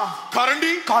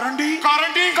 Karandi? Karandi.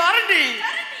 Karandi.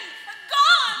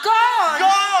 Gone. Gone.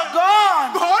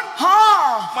 Gone. Gone?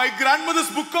 Ha. My grandmother's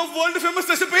book of world famous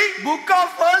recipe? Book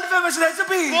of world famous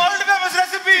recipe. World famous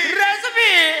recipe.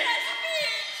 Recipe.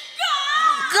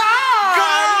 Gone.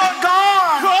 Gone.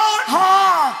 Gone. Gone?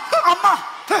 Ha. Amma.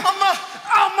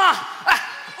 Amma.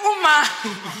 Uma.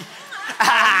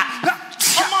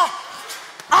 Amma.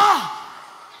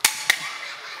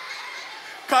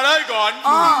 Kadai gone.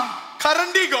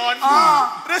 Karandi gone.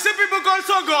 Recipe book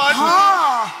also gone.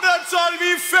 That's all,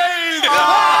 we failed.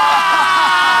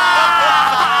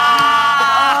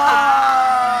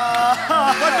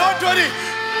 But don't worry.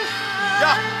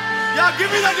 Yeah,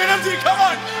 give me that energy. Come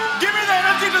on. Give me the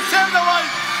energy to save the world.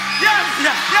 Yes.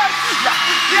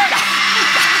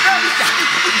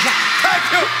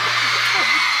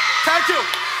 Thank you.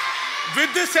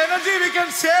 With this energy, we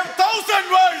can save 1,000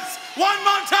 worlds. One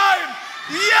more time.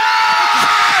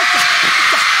 Yes!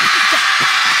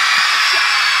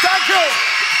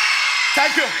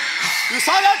 Thank you. You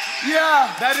saw that?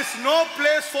 Yeah. There is no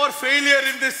place for failure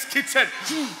in this kitchen.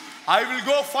 I will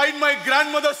go find my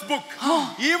grandmother's book,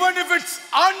 even if it's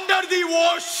under the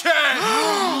ocean.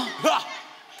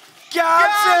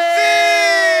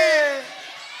 Captain.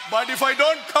 But if I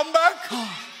don't come back,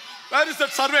 where is that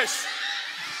Sarvesh?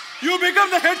 You become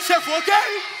the head chef,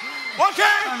 okay?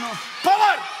 Okay?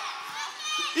 Power!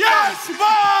 Yes,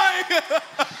 bye!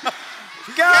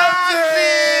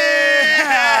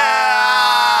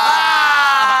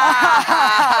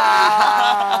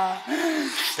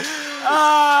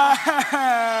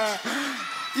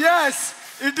 Yes,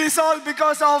 it is all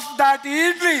because of that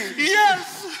idli.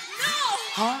 Yes!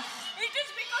 No. It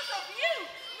is because of you,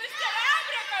 Mr.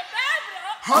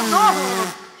 Abracadabra. Oh no!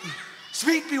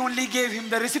 Sweetpea only gave him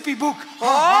the recipe book. Oh,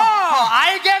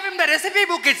 I gave him the recipe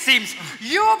book, it seems.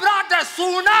 You brought the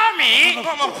tsunami.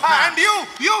 And you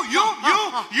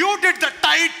did the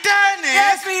Titanic.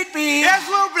 Yes, Sweetpea. Yes,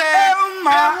 Soufflé.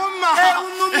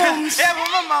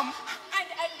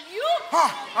 And you.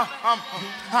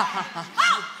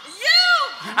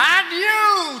 And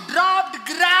you dropped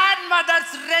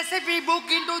grandmother's recipe book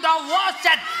into the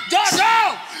ocean.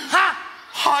 Jojo!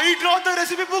 I dropped the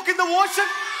recipe book in the ocean.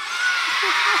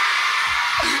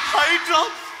 I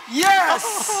dropped. Yes.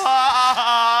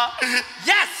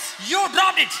 Yes, you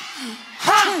dropped it.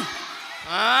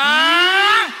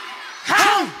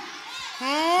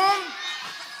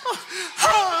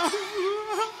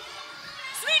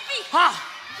 Sweetpea,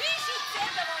 we should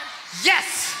save the world.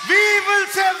 Yes. We will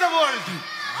save the world.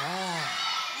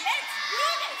 Let's do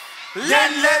this.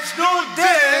 Then let's do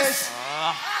this.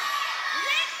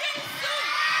 Lentil soup.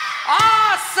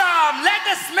 Awesome. Let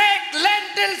us make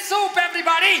lentil soup,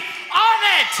 everybody. On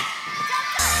it.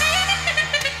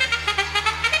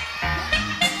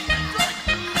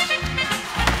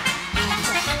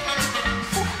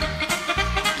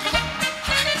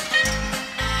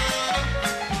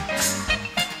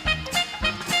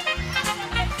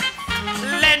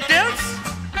 Lentils.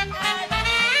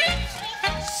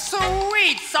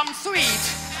 Sweet, some sweet.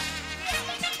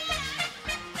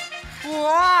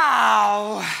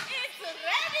 Wow.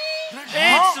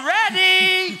 It's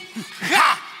ready.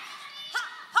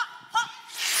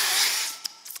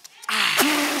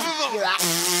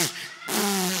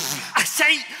 I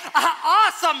say,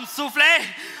 awesome, Soufflé. Okay,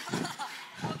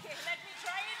 let me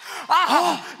try it.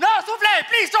 No, Soufflé,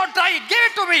 please don't try it. Give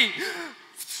it to me.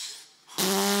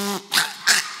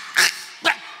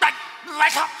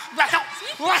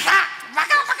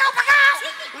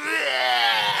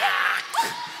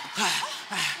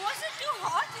 Was it too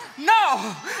hot?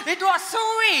 No, it was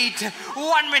sweet.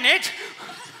 1 minute.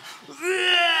 Was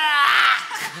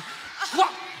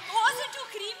it too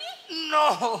creamy?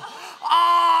 No.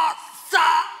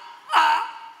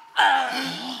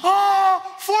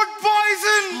 Food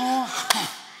poison.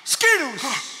 Skidoos.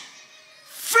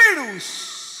 Fidoos.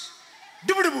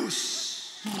 Dibbidiboos.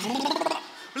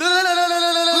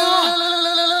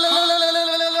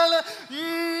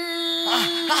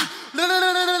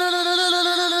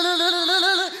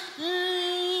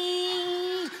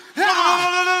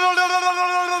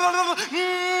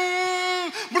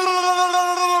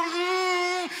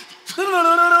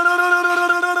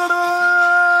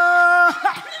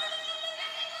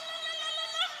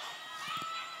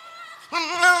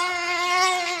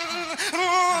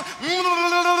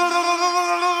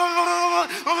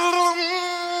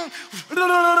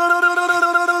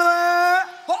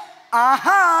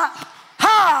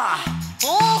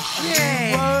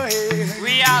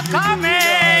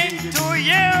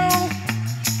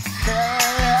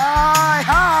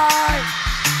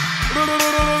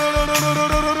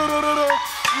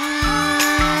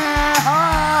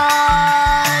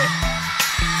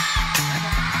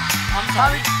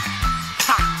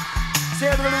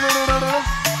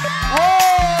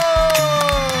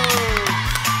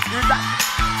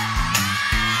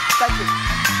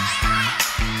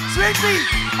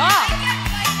 Sweetpea.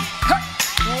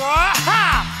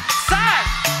 Sir,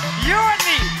 you and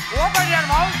me, open your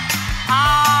mouth.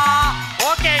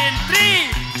 Okay, in 3,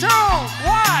 2,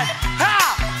 1.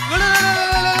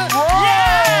 Yeah,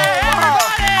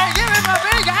 everybody, give him a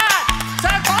big hand.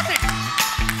 Sir, pass it.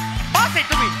 Pass it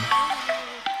to me.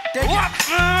 Take it.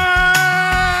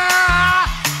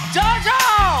 Jojo,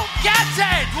 catch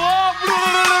it.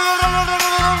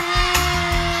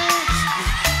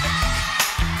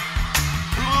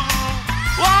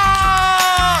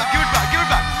 Give it back, give it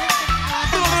back.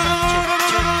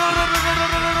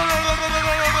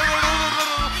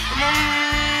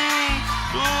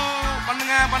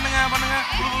 பண்ணுங்க.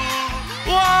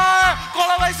 வா,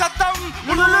 கொலவை சத்தம்.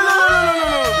 கொடுங்க.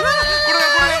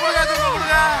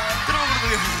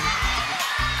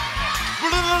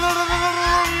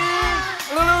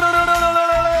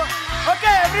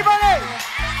 Okay, everybody.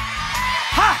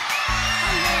 Ha.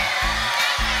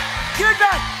 Give it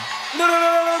back.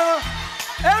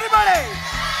 Everybody.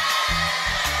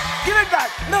 Give it back.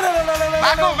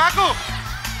 Maku.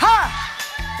 Ha.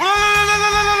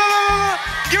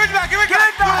 Give it back.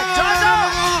 Jojo.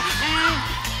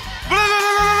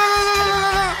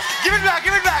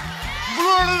 Give it back.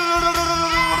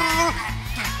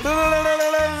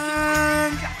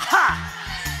 Ha.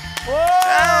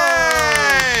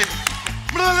 Hey.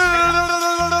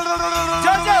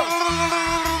 Jojo.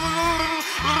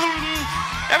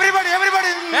 Everybody.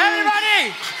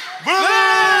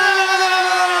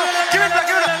 Give it back.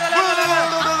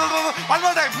 One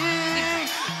more time.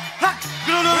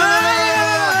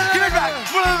 Give it back.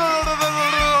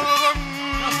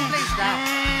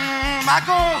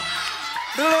 Maku.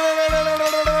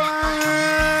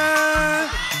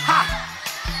 Ha.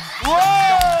 Whoa.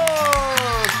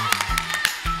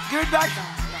 Give it back.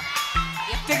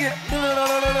 Take it.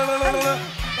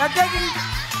 You're taking.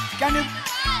 Can you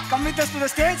come with us to the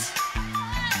stage?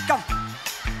 Come.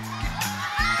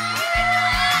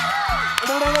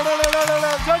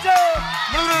 Jojo.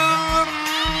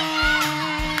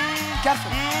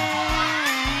 Careful.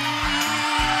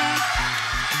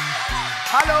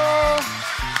 Hello.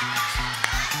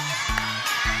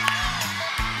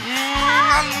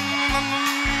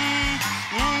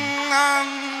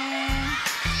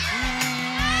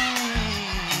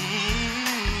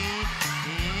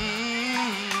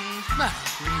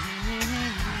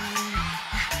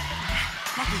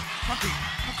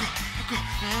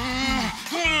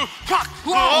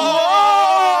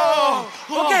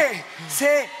 Okay,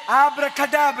 say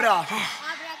abracadabra.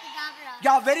 Abracadabra.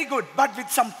 Yeah, very good, but with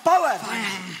some power.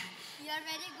 You're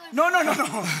very good. No.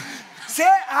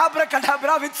 Say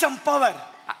abracadabra with some power.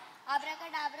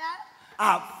 Abracadabra.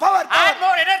 Power. Add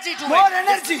more energy to More it.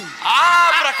 energy.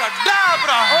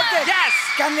 Abracadabra. Okay. Yes.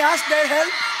 Can you ask their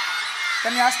help?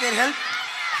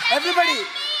 Everybody,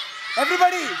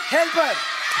 help her.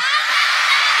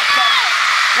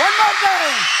 One more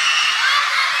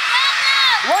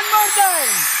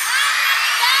time.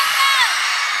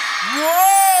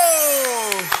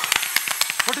 Whoa.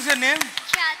 What is your name?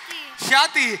 Khyati.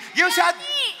 Shyati. Give Shyati.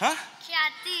 Huh?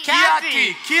 Khyati.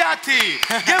 Khyati.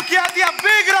 Give Khyati a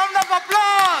big round of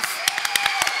applause.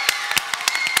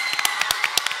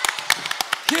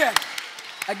 Here,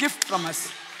 a gift from us.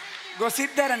 Go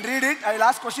sit there and read it. I will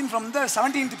ask question from the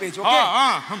 17th page, okay?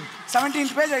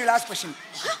 17th page, I will ask question.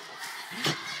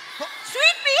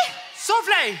 Sweetpea.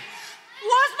 Soufflé.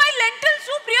 Was my lentil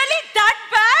soup really that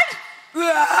bad?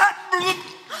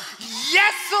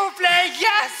 Yes, Soufflé,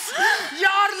 yes.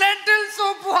 Your lentil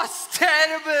soup was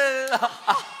terrible.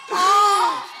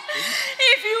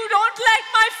 If you don't like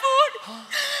my food,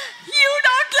 you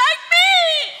don't like me.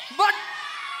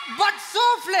 But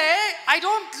Soufflé, I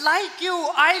don't like you.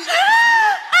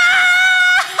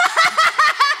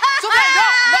 Soufflé, no.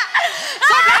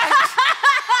 Soufflé.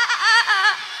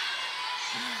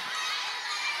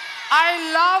 I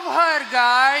love her,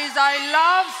 guys. I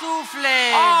love Soufflé.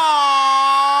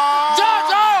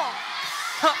 Jojo.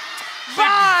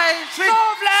 Bye,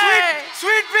 Soufflé.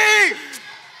 Sweetpea.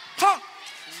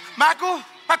 Maku.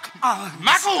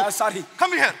 Sorry.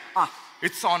 Come here.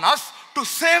 It's on us to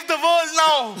save the world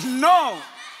now. No,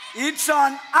 it's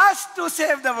on us to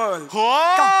save the world.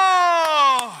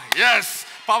 Oh, yes.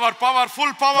 Power,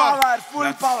 full power.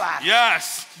 Power.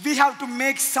 Yes. We have to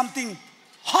make something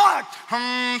hot.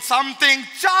 Something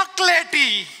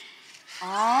chocolatey.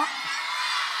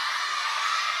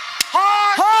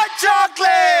 Hot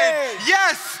chocolate.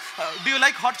 Yes. Do you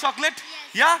like hot chocolate?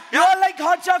 Yeah? You all like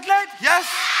hot chocolate? Yes.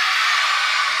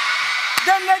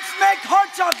 Then let's make hot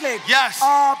chocolate. Yes.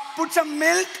 Put some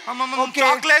milk. Okay.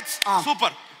 Chocolates.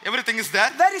 Super. Everything is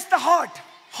there. Where is the hot?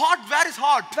 Hot? Where is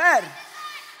hot? Where?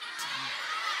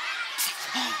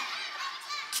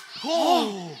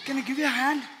 Oh. Can I give you a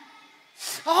hand?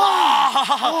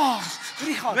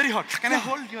 Very hot. Very hot. Can I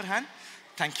hold your hand?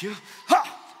 Thank you.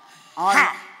 On.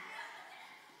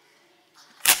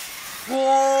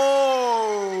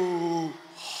 Whoa.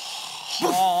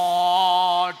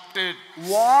 Hot.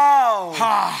 Wow.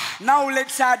 Now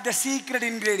let's add the secret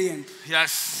ingredient.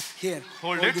 Yes. Here.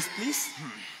 Hold it. This, please.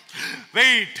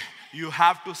 Wait. You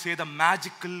have to say the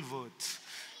magical words.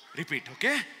 Repeat,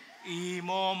 okay?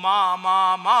 Imo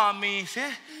mama mami,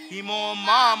 say. Imo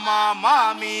mama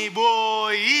mami bo.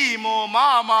 Imo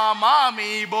mama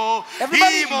mami bo.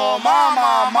 Everybody. Imo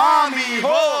mama mami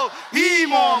ho.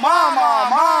 Imo mama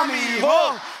mami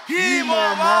ho.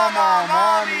 Imo mama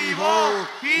mami ho.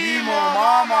 Imo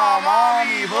mama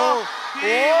mami ho.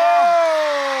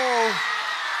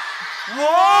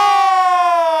 Whoa!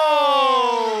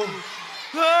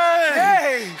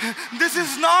 Hey! This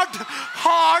is not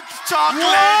hot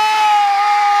chocolate.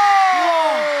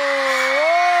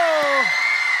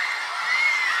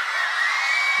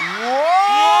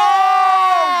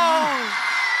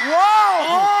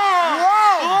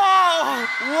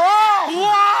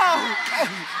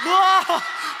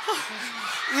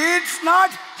 It's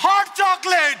not Hot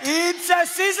chocolate. It's a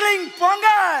sizzling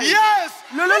pongal. Yes.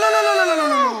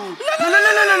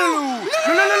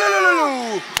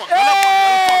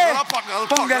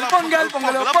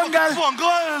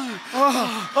 Pongal.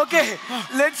 Okay,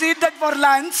 let's eat that for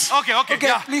lunch. Okay,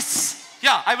 yeah. Please.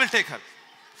 Yeah, I will take her.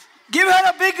 Give her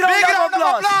a big round of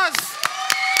applause.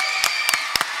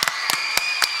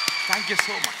 Thank you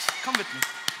so much. Come with me.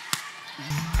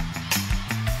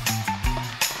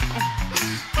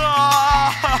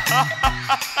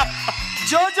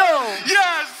 Jojo.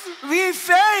 Yes. We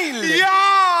failed.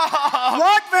 Yeah.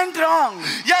 What went wrong?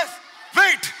 Yes.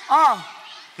 Wait.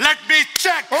 Let me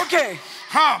check. Okay.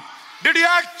 Did you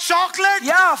add chocolate?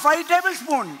 Yeah, 5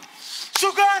 tablespoons.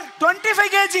 Sugar?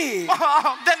 25 kg.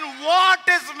 Then what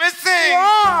is missing?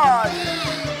 What?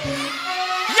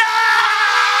 Yeah!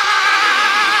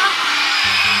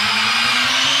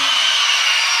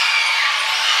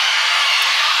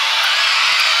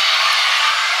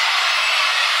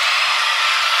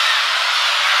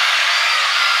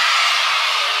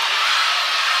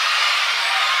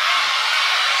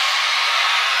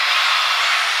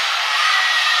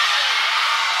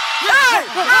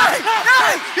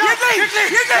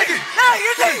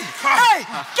 Idli! Hey,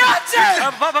 catch it! Wait.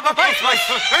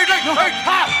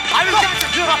 I will catch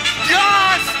it.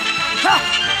 Yes!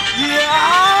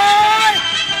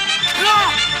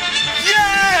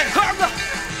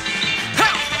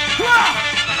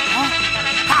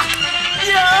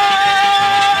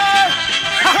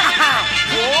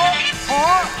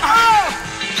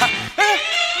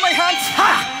 My hands!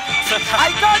 I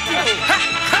got you!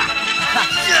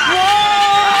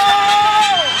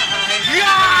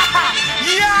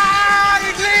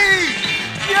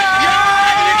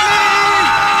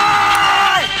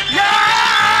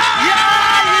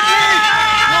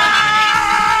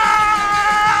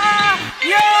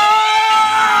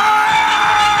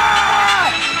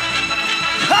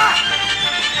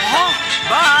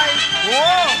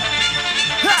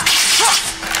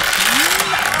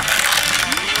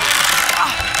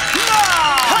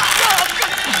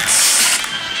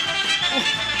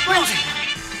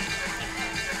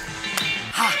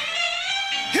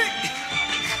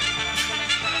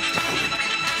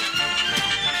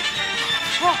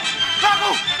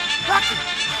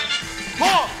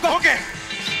 Okay.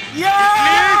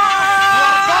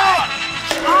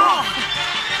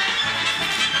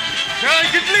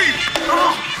 Idli.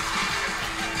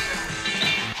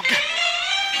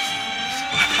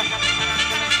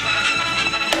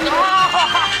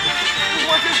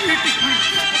 What is eating me?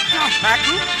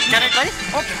 Macu, can I try?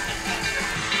 Okay.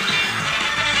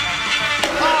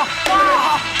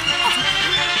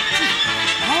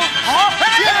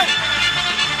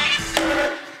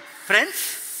 Friends?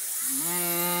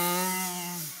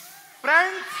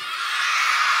 Friends?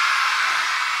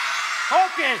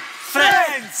 Okay,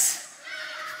 friends.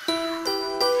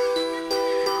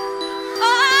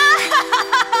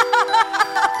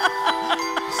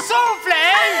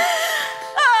 Soufflé!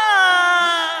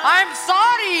 I'm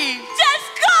sorry. Just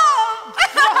go!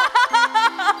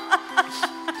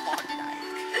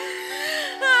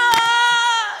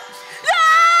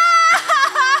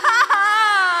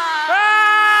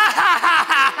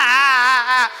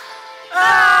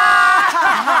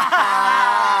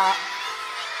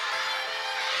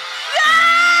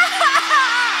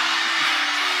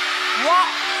 What?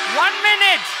 1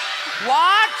 minute.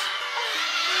 What?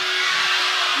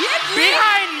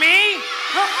 Behind me?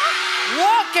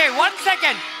 Okay, 1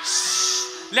 second.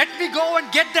 Shh. Let me go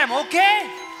and get them, okay?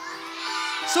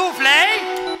 Soufflé.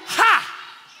 Ha!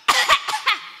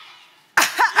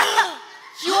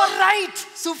 You are right.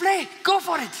 Soufflé, go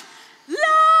for it. La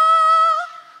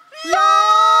la la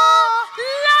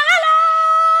la la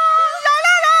la la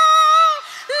la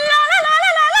la la la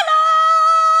la la la.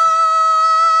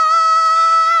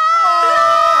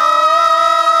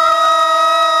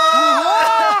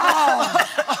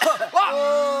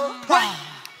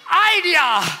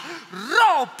 Idea!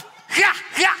 Rope! Ha,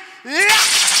 ha, ha,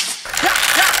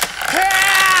 ha, ha,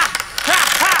 ha,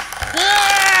 ha,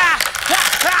 ha,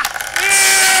 ha,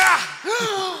 ha.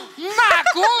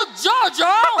 Maku,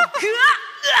 Jojo!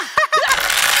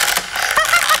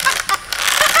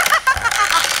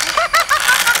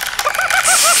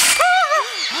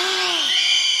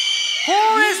 Who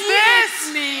is this?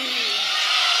 Me.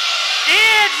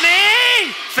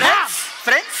 Idli! Friends?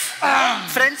 Friends?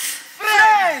 Friends?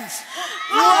 Friends!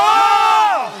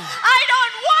 I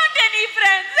don't want any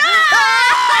friends.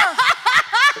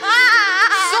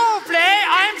 Soufflé,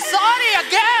 I'm sorry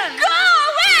again. Go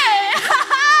away.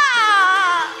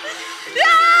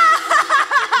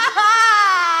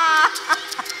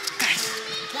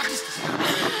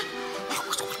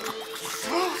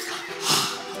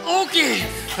 Okay.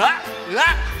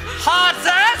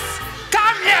 Horses,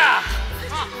 come here.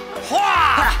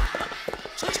 Hua.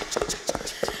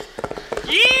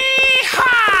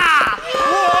 Yee-haw!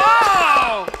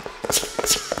 Whoa!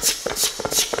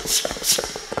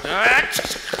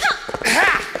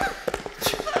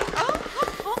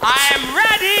 I am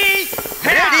ready.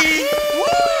 Ready?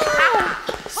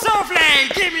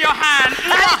 Soufflé, give me your hand.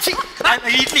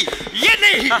 Idli.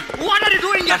 Idli, what are you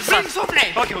doing here? Bring soufflé.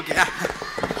 Okay, okay.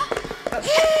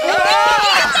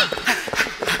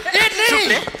 Idli,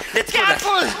 Soufflé, let's go there.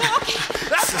 careful.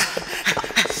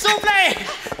 Soufflé,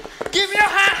 give me your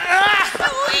hand.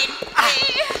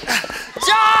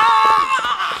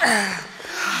 Jump!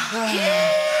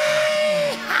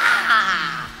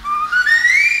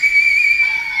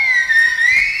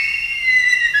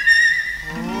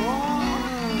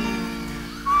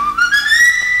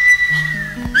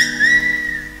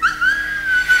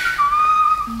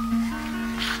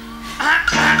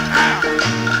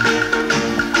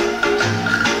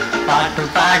 பாட்டு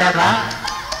பாடவா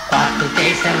பாட்டு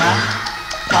பேசவா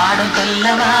பாடும்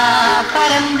சொல்லவா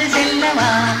பறந்து செல்லவா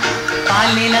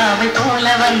பாலிலாவை போல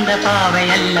வந்த பாவை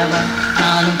அல்லவா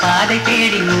நானும் பாதை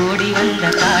தேடி ஓடி வந்த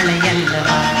காளை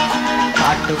அல்லவா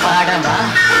பாட்டு பாடவா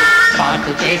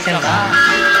பாட்டு பேசவா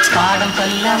பாடும்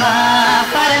சொல்லவா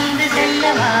பறந்து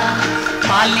செல்லவா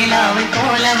பாலிலாவை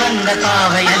போல வந்த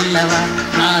பாவை அல்லவா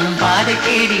நானும் பாதை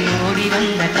தேடி ஓடி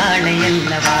வந்த காளை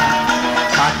அல்லவா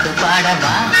பாட்டு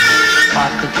பாடவா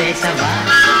பாட்டு பேசவா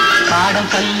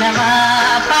பாடம் சொல்லவா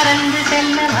பறந்து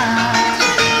செல்லவா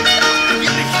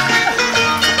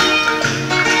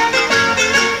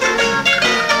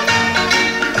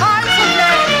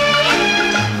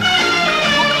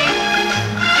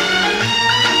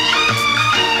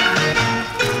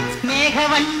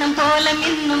மேகவண்ணம் போல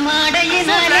மின்னும்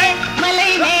ஆடையினாலே மலை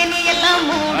மேனி எல்லாம்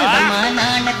மூடுதமா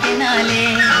நாணத்தினாலே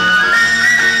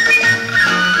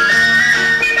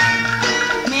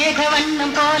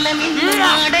மேகவண்ணம் போல மின்னும்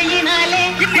ஆடையினாலே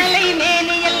மலை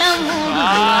மேனி எல்லாம்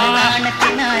மூடுதமா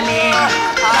நாணத்தினாலே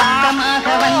பக்கமாக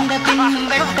வந்த பின்னும்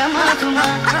வெட்கமாகுமா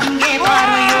இங்கே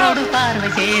பார்வையோடு பார்வை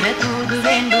சேர தூது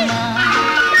வேண்டுமா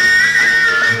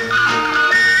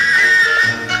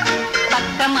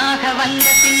பக்கமாக வந்த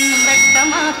பின்னும்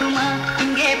வெட்கமாகுமா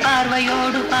இங்கே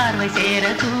பார்வையோடு பார்வை சேர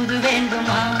தூது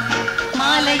வேண்டுமா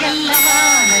மாலை அல்லவா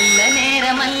நல்ல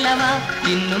நேரம் அல்லவா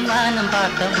இன்னும் வானம்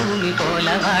பார்த்த பூமி போல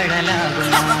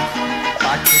வாழலாகுமா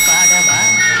பாட்டு பாடவா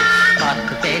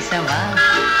பாட்டு பேசவா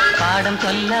பாடம்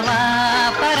சொல்லவா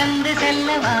பறந்து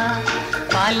செல்லவா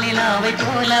பால் நிலாவை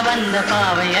போல வந்த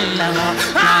பாவை அல்லவா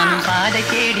நானும் பாதை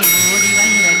தேடி ஓடி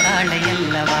வந்த காளை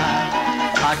அல்லவா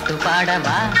பாட்டு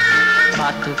பாடவா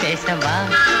பாட்டு பேசவா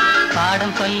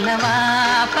பாடம் சொல்லவா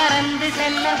பறந்து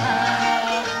செல்லவா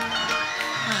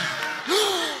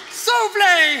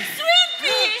Soufflé!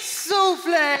 Sweetpea.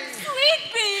 Soufflé!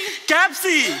 Sweetpea.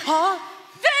 Capsy. Huh?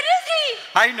 Where is he?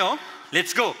 I know.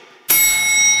 Let's go.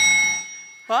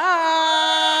 Bye!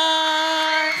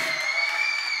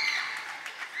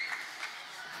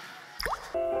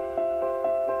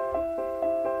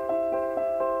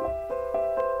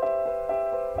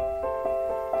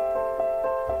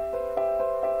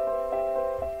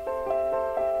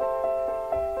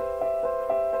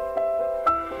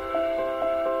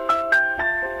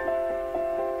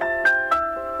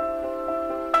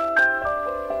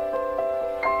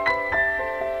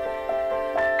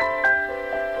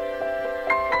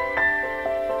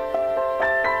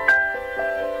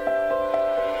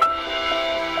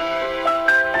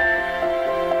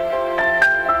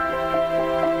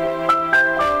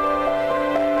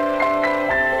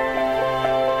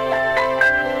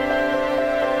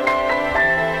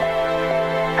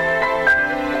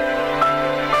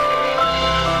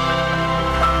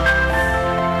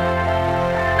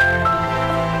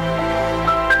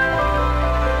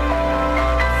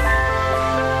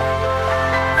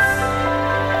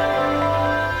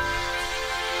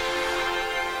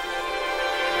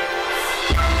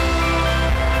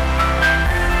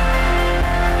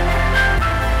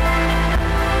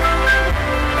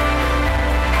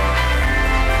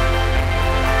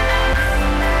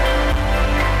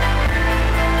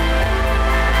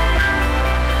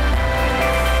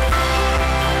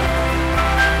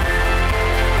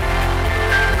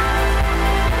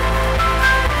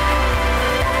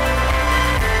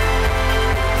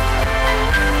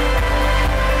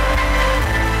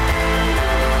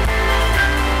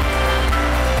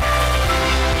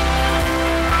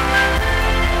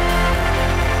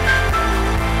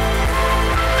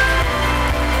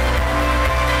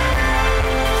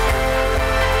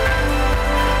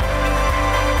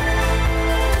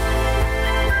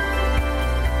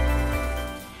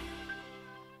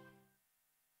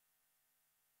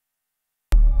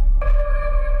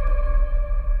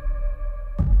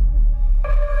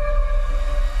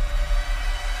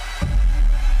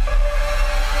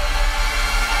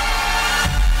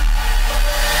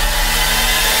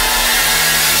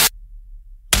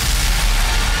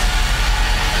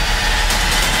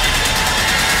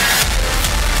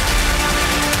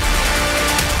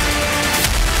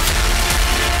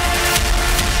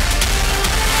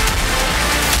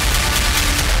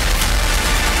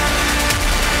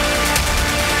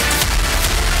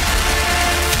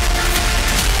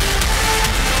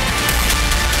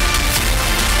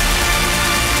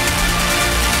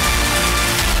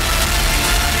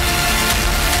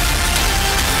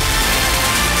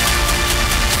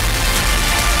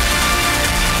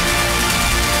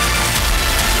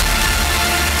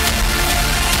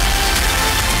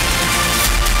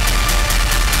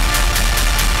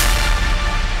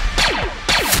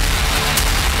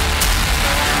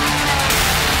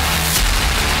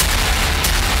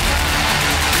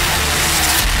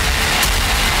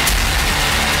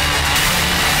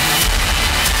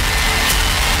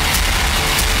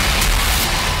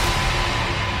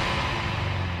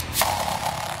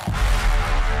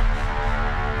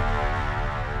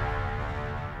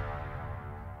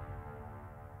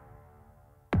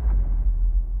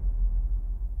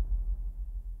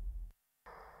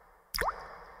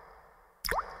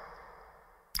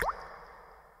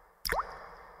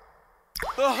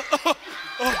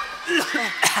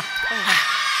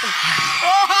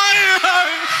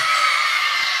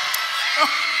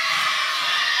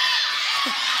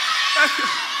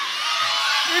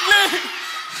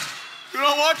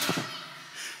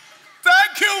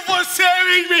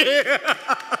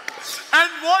 And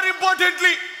more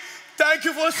importantly, thank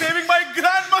you for saving my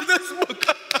grandmother's book.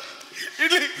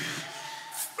 Idli.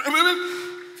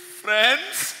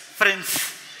 Friends.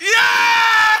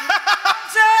 Yeah!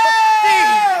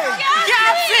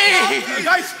 Capsi!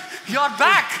 Guys, You're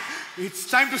back. it's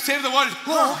time to save the world.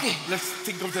 Oh, okay. Let's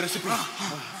think of the recipe.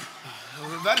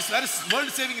 Where is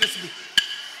world-saving recipe?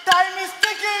 Time is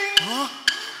ticking.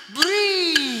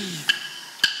 Breathe.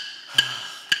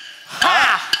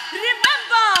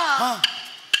 Remember,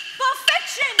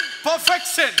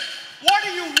 Perfection. What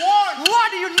do you want?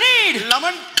 What do you need?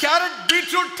 Lemon, carrot,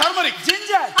 beetroot, turmeric.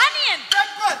 Ginger. onion.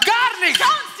 Garlic.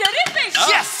 Sounds terrific.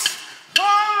 Yes.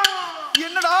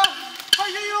 என்னடா?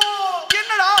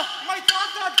 என்னடா? My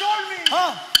tata told me.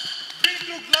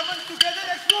 Beetroot, lemon together,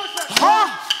 explosion.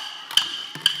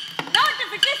 Not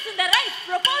if it is in the right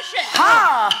proportion.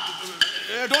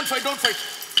 Don't fight.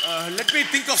 Let me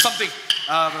think of something.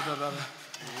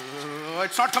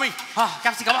 It's not coming.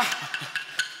 Capsi, come on.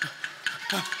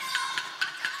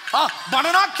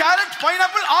 Banana, carrot,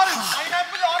 pineapple, orange.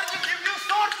 Pineapple, orange will give you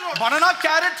sore throat. Banana,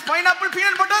 carrot, pineapple,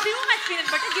 peanut butter. Too much peanut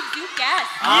butter gives you gas.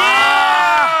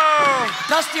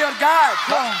 Trust your gut.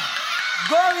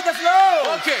 Go with the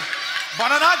flow. Okay.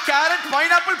 Banana, carrot,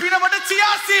 pineapple, peanut butter,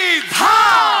 chia seeds.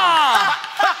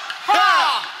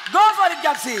 Go for it,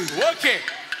 Capsi. Okay.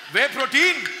 Whey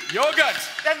protein, yogurt.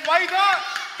 Then why the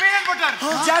peanut butter?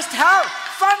 Just have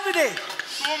fun with it.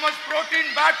 So much protein,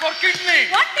 bad for kidney.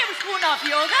 1 tablespoon of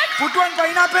yogurt. Put one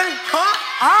pineapple.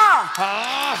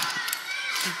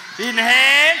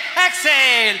 Inhale,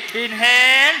 exhale.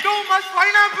 Inhale. Too much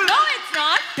pineapple. No, it's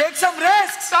not. Take some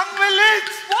rest. Tongue will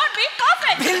itch. Won't be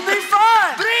perfect. Will be fun.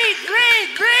 Breathe.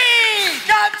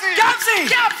 Capsi. Capsi.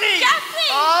 Capsi.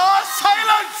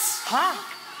 Silence.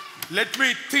 Let me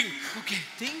think. Okay,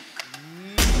 think.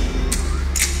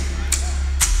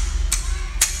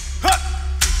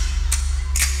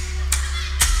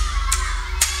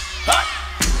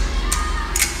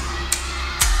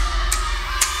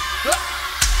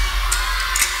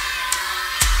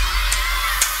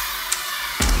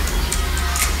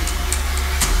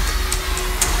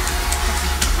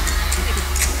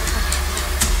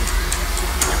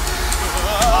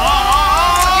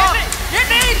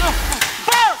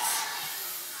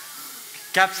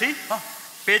 Capsi,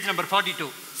 page number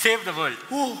 42. Save the world.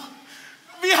 Oh,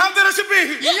 we have the recipe.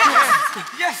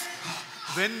 Yes.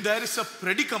 When there is a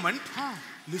predicament,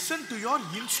 listen to your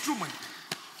instrument.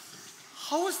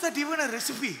 How is that even a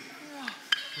recipe?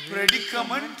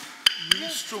 Predicament,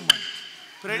 instrument.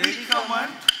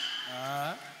 Predicament,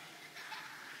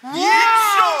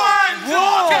 instrument.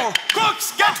 Okay, cooks,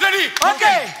 get ready.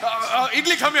 Okay.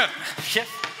 Idli, come here. Chef.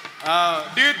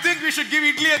 Do you think we should give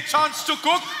Idli a chance to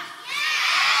cook?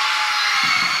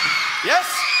 Yes?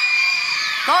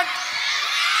 Cut.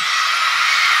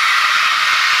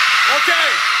 Okay.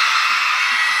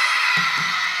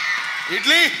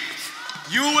 Idli,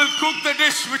 you will cook the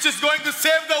dish which is going to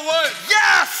save the world.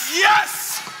 Yes! Yes!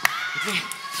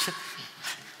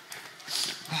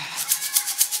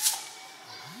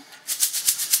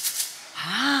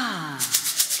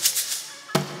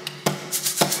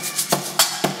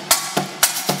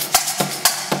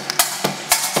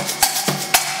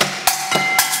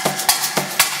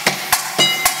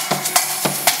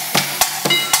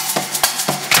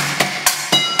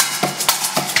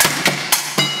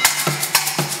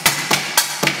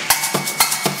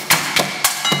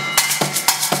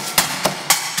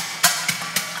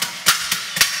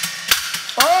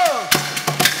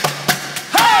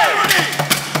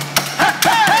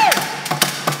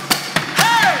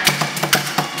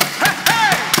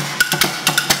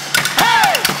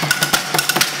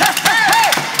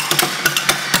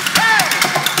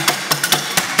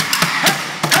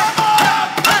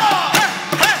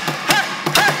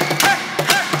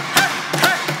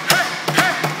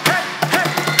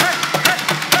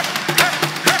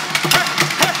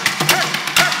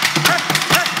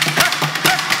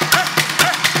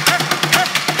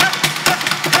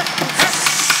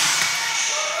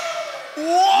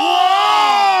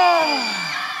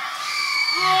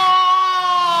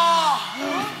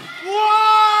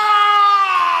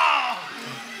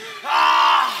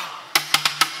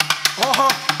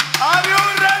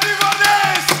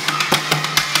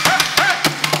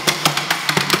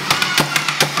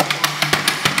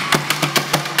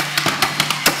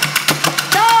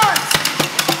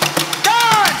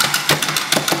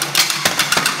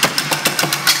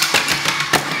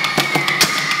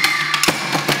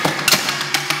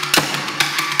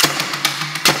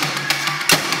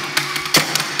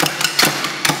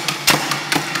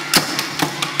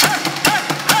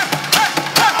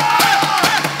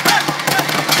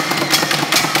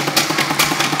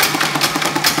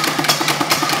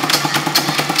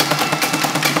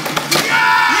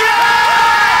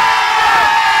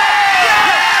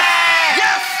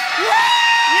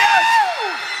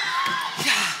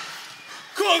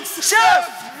 Kooks, Chef,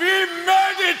 we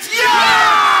made it!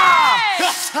 Yeah!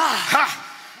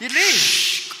 Idli.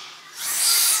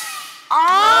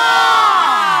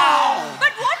 Ah!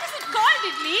 But what is it called,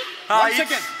 Idli? 1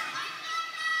 second.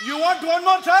 You want one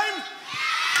more time?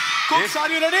 Kooks, are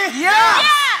you ready? Yeah!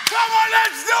 Come on,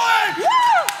 let's do it!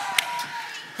 Woo!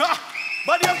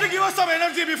 But you have to give us some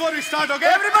energy before we start, okay?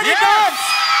 Everybody dance!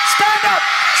 Stand up!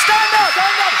 Stand up!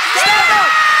 Stand up! Stand up!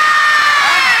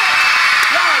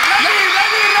 Yeah, ready!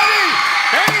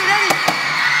 Ready!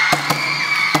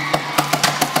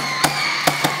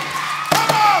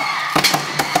 Come on!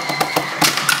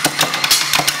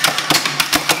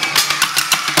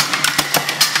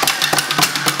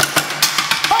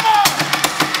 Come on!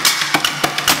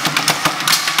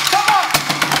 Come on!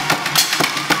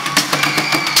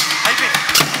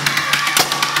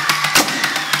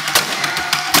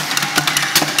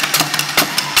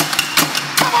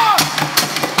 Come on!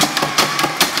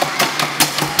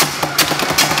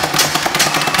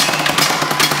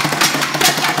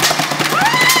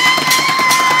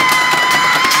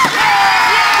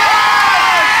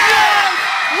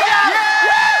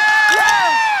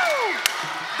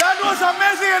 That was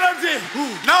amazing energy.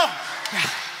 Now,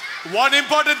 one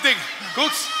important thing.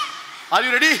 Kooks, are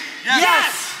you ready?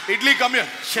 Yes! Idli, come here.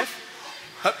 Chef.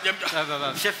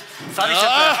 Chef. Sorry,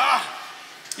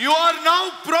 Chef. You are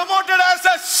now promoted as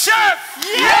a chef.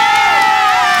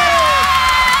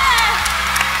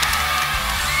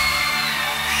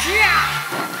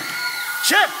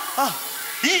 Chef.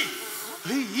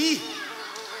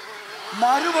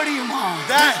 மறுபடியுமா?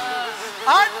 Then,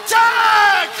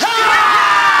 attack!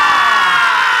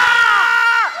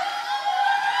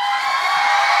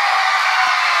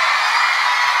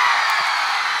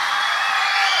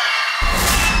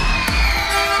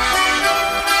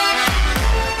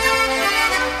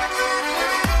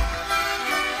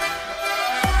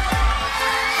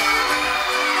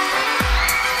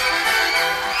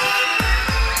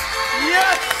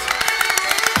 Yes!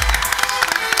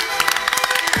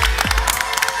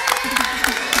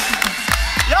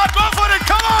 Yeah, go for it,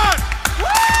 come on!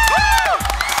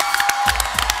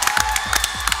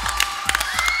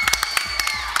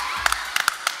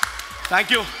 Thank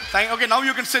you. Okay, now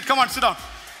you can sit. Come on, sit down.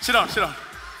 Sit down.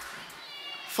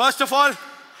 First of all,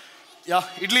 yeah,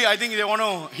 Idli, I think they want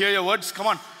to hear your words. Come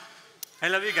on. I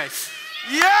love you guys.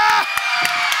 Yeah!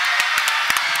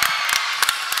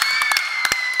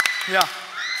 Yeah.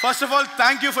 First of all,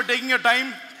 thank you for taking your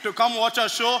time to come watch our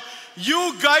show.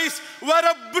 You guys were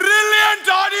a brilliant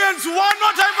audience. One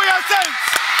more time for yourselves.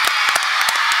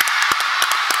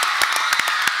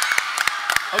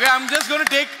 Okay, I'm just going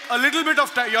to take a little bit of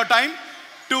your time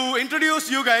to introduce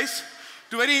you guys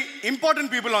to very important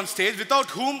people on stage, without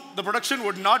whom the production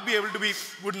would not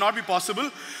be possible.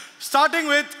 Starting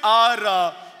with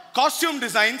our costume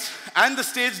designs and the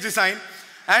stage design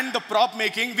and the prop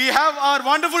making. We have our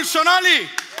wonderful Shonali,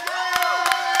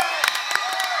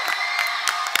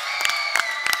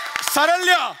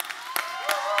 Saralya,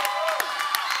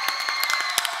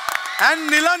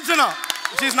 and Nilanjana.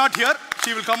 She's not here.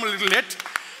 She will come a little late.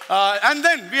 And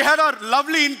then we had our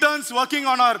lovely interns working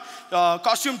on our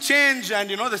costume change and,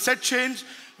 the set change.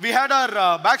 We had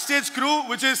our backstage crew,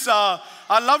 which is our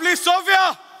lovely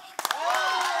Sophia,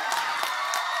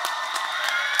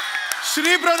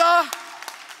 Shri Brother,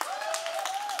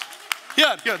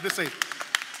 here, this side,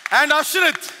 and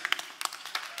Ashrit,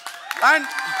 and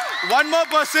one more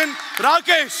person,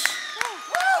 Rakesh.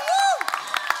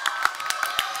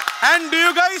 And do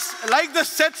you guys like the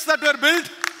sets that were built?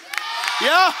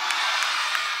 Yeah?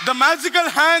 The magical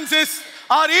hands is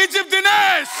our Egypt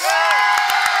Dinesh.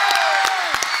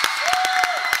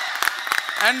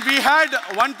 And we had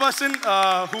one person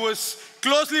who was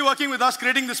closely working with us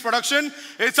creating this production.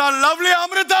 It's our lovely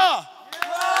Amrita.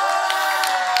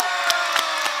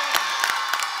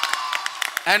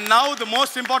 And now the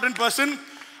most important person,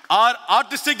 our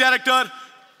artistic director,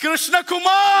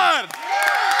 Krishnakumar.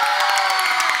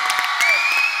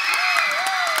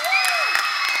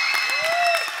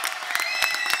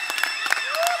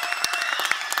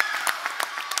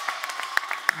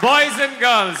 Boys and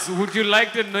girls, would you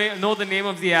like to know the name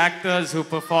of the actors who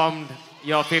performed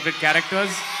your favorite characters?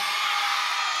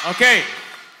 Okay,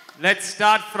 let's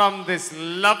start from this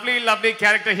lovely, lovely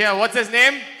character here. What's his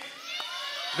name?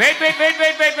 Wait.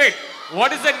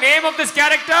 What is the name of this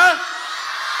character?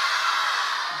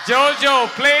 Jojo,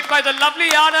 played by the lovely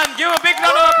Anand. Give a big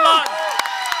round of applause.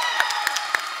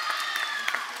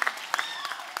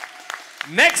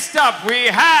 Next up, we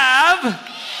have,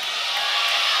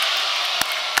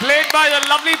 played by the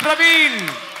lovely Praveen.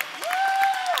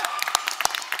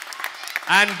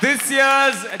 And this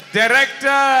year's director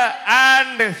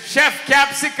and chef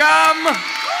capsicum,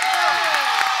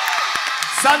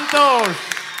 Santhosh.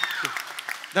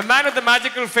 The man with the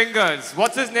magical fingers.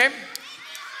 What's his name?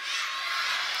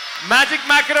 Magic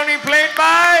Macroni played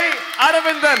by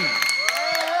Aravindan.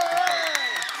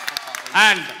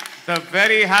 And the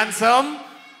very handsome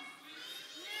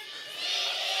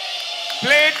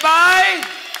played by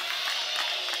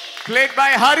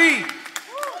Hari.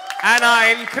 And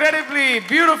our incredibly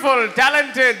beautiful,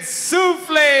 talented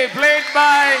Soufflé played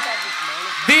by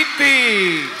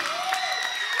Deepthie.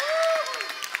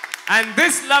 And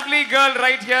this lovely girl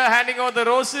right here handing over the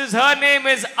roses, her name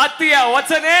is Athiya. What's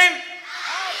her name?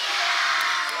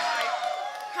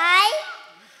 Hi.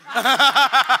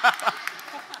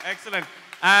 Excellent.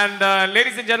 And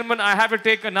ladies and gentlemen, I have to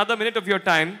take another minute of your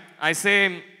time. I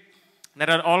say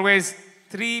there are always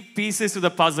three pieces to the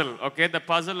puzzle, okay? The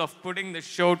puzzle of putting the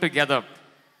show together.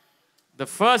 The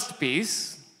first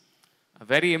piece, a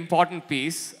very important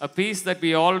piece, a piece that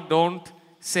we all don't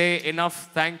say enough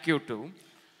thank you to,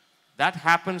 that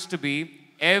happens to be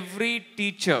every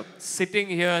teacher sitting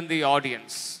here in the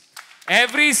audience.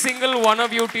 Every single one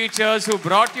of you teachers who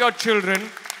brought your children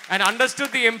and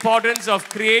understood the importance of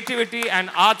creativity and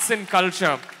arts and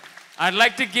culture. I'd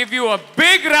like to give you a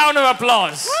big round of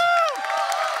applause. Woo!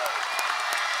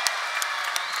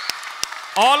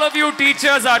 All of you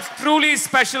teachers are truly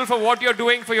special for what you're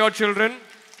doing for your children.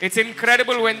 It's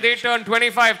incredible when they turn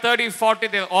 25, 30, 40,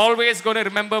 they're always going to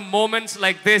remember moments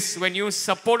like this when you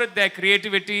supported their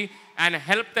creativity and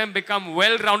helped them become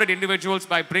well-rounded individuals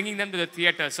by bringing them to the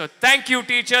theatre. So thank you,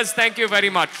 teachers. Thank you very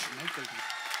much.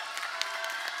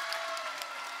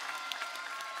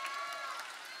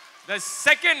 The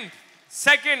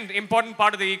second important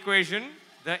part of the equation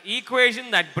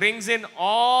that brings in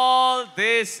all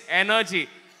this energy,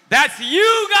 that's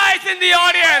you guys in the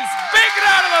audience. Big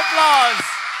round of applause.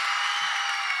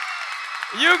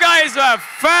 You guys were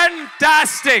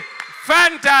fantastic.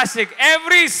 Fantastic.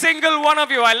 Every single one of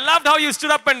you. I loved how you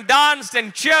stood up and danced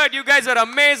and cheered. You guys are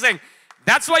amazing.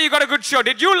 That's why you got a good show.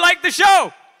 Did you like the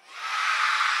show?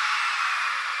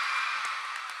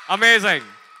 Amazing.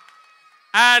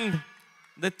 And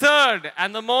the third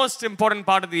and the most important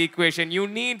part of the equation, you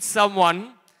need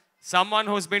someone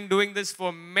who's been doing this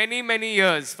for many, many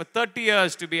years, for 30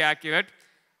 years to be accurate.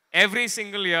 Every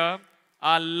single year,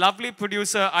 our lovely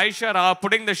producer, Aysha Rau,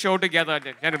 putting the show together.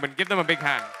 Gentlemen, give them a big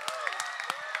hand.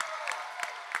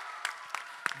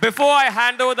 Before I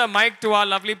hand over the mic to our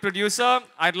lovely producer,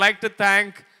 I'd like to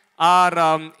thank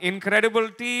our incredible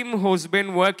team who's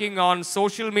been working on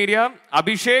social media,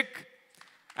 Abhishek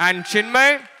and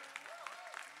Chinmay.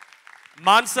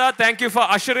 Mansa, thank you for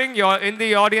ushering. You're in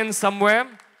the audience somewhere.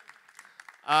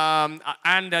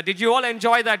 Did you all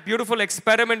enjoy that beautiful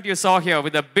experiment you saw here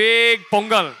with a big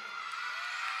pongal?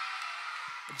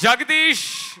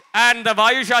 Jagdish and the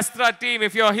Vayu Shastra team,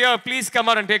 if you're here, please come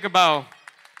out and take a bow.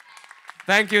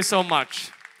 Thank you so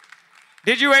much.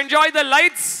 Did you enjoy the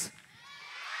lights?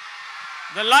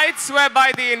 The lights were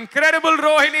by the incredible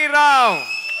Rohini Rao.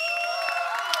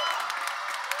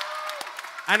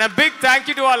 And a big thank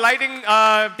you to our lighting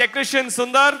technician,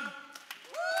 Sundar.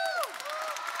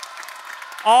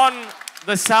 On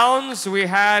the sounds, we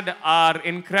had our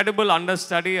incredible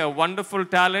understudy, a wonderful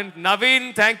talent,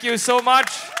 Naveen. Thank you so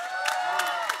much.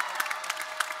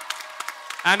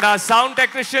 And our sound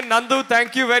technician, Nandu,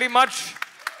 thank you very much.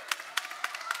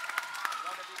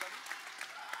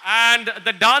 And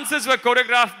the dances were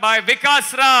choreographed by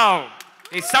Vikas Rao.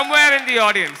 He's somewhere in the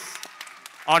audience.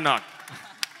 Or not.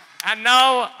 And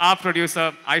now, our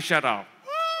producer, Aysha Rau.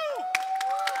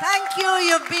 Thank you.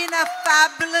 You've been a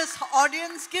fabulous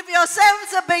audience. Give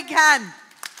yourselves a big hand.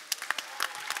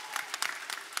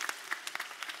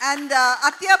 And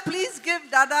Athiya, please give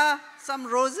Dada some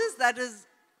roses. That is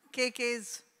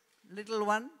KK's little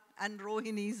one and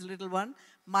Rohini's little one.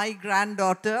 My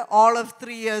granddaughter, all of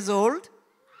 3 years old.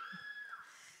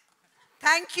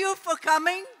 Thank you for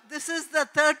coming. This is the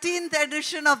 13th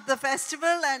edition of the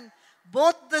festival, and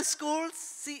both the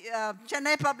schools,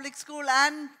 Chennai Public School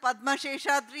and Padma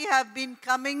Sheshadri, have been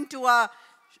coming to our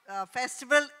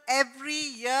festival every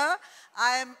year.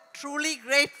 I am truly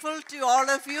grateful to all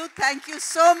of you. Thank you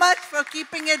so much for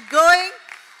keeping it going,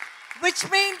 which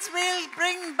means we'll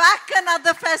bring back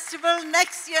another festival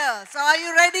next year. So are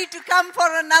you ready to come for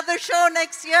another show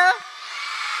next year?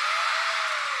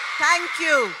 Thank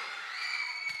you.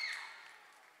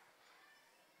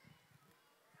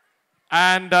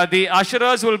 And the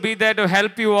usherers will be there to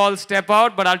help you all step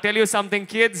out. But I'll tell you something,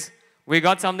 kids. We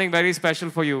got something very special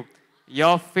for you.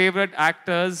 Your favorite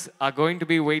actors are going to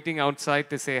be waiting outside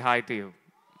to say hi to you.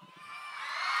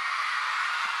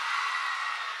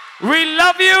 We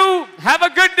love you. Have a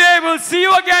good day. We'll see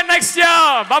you again next year.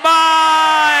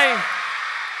 Bye-bye.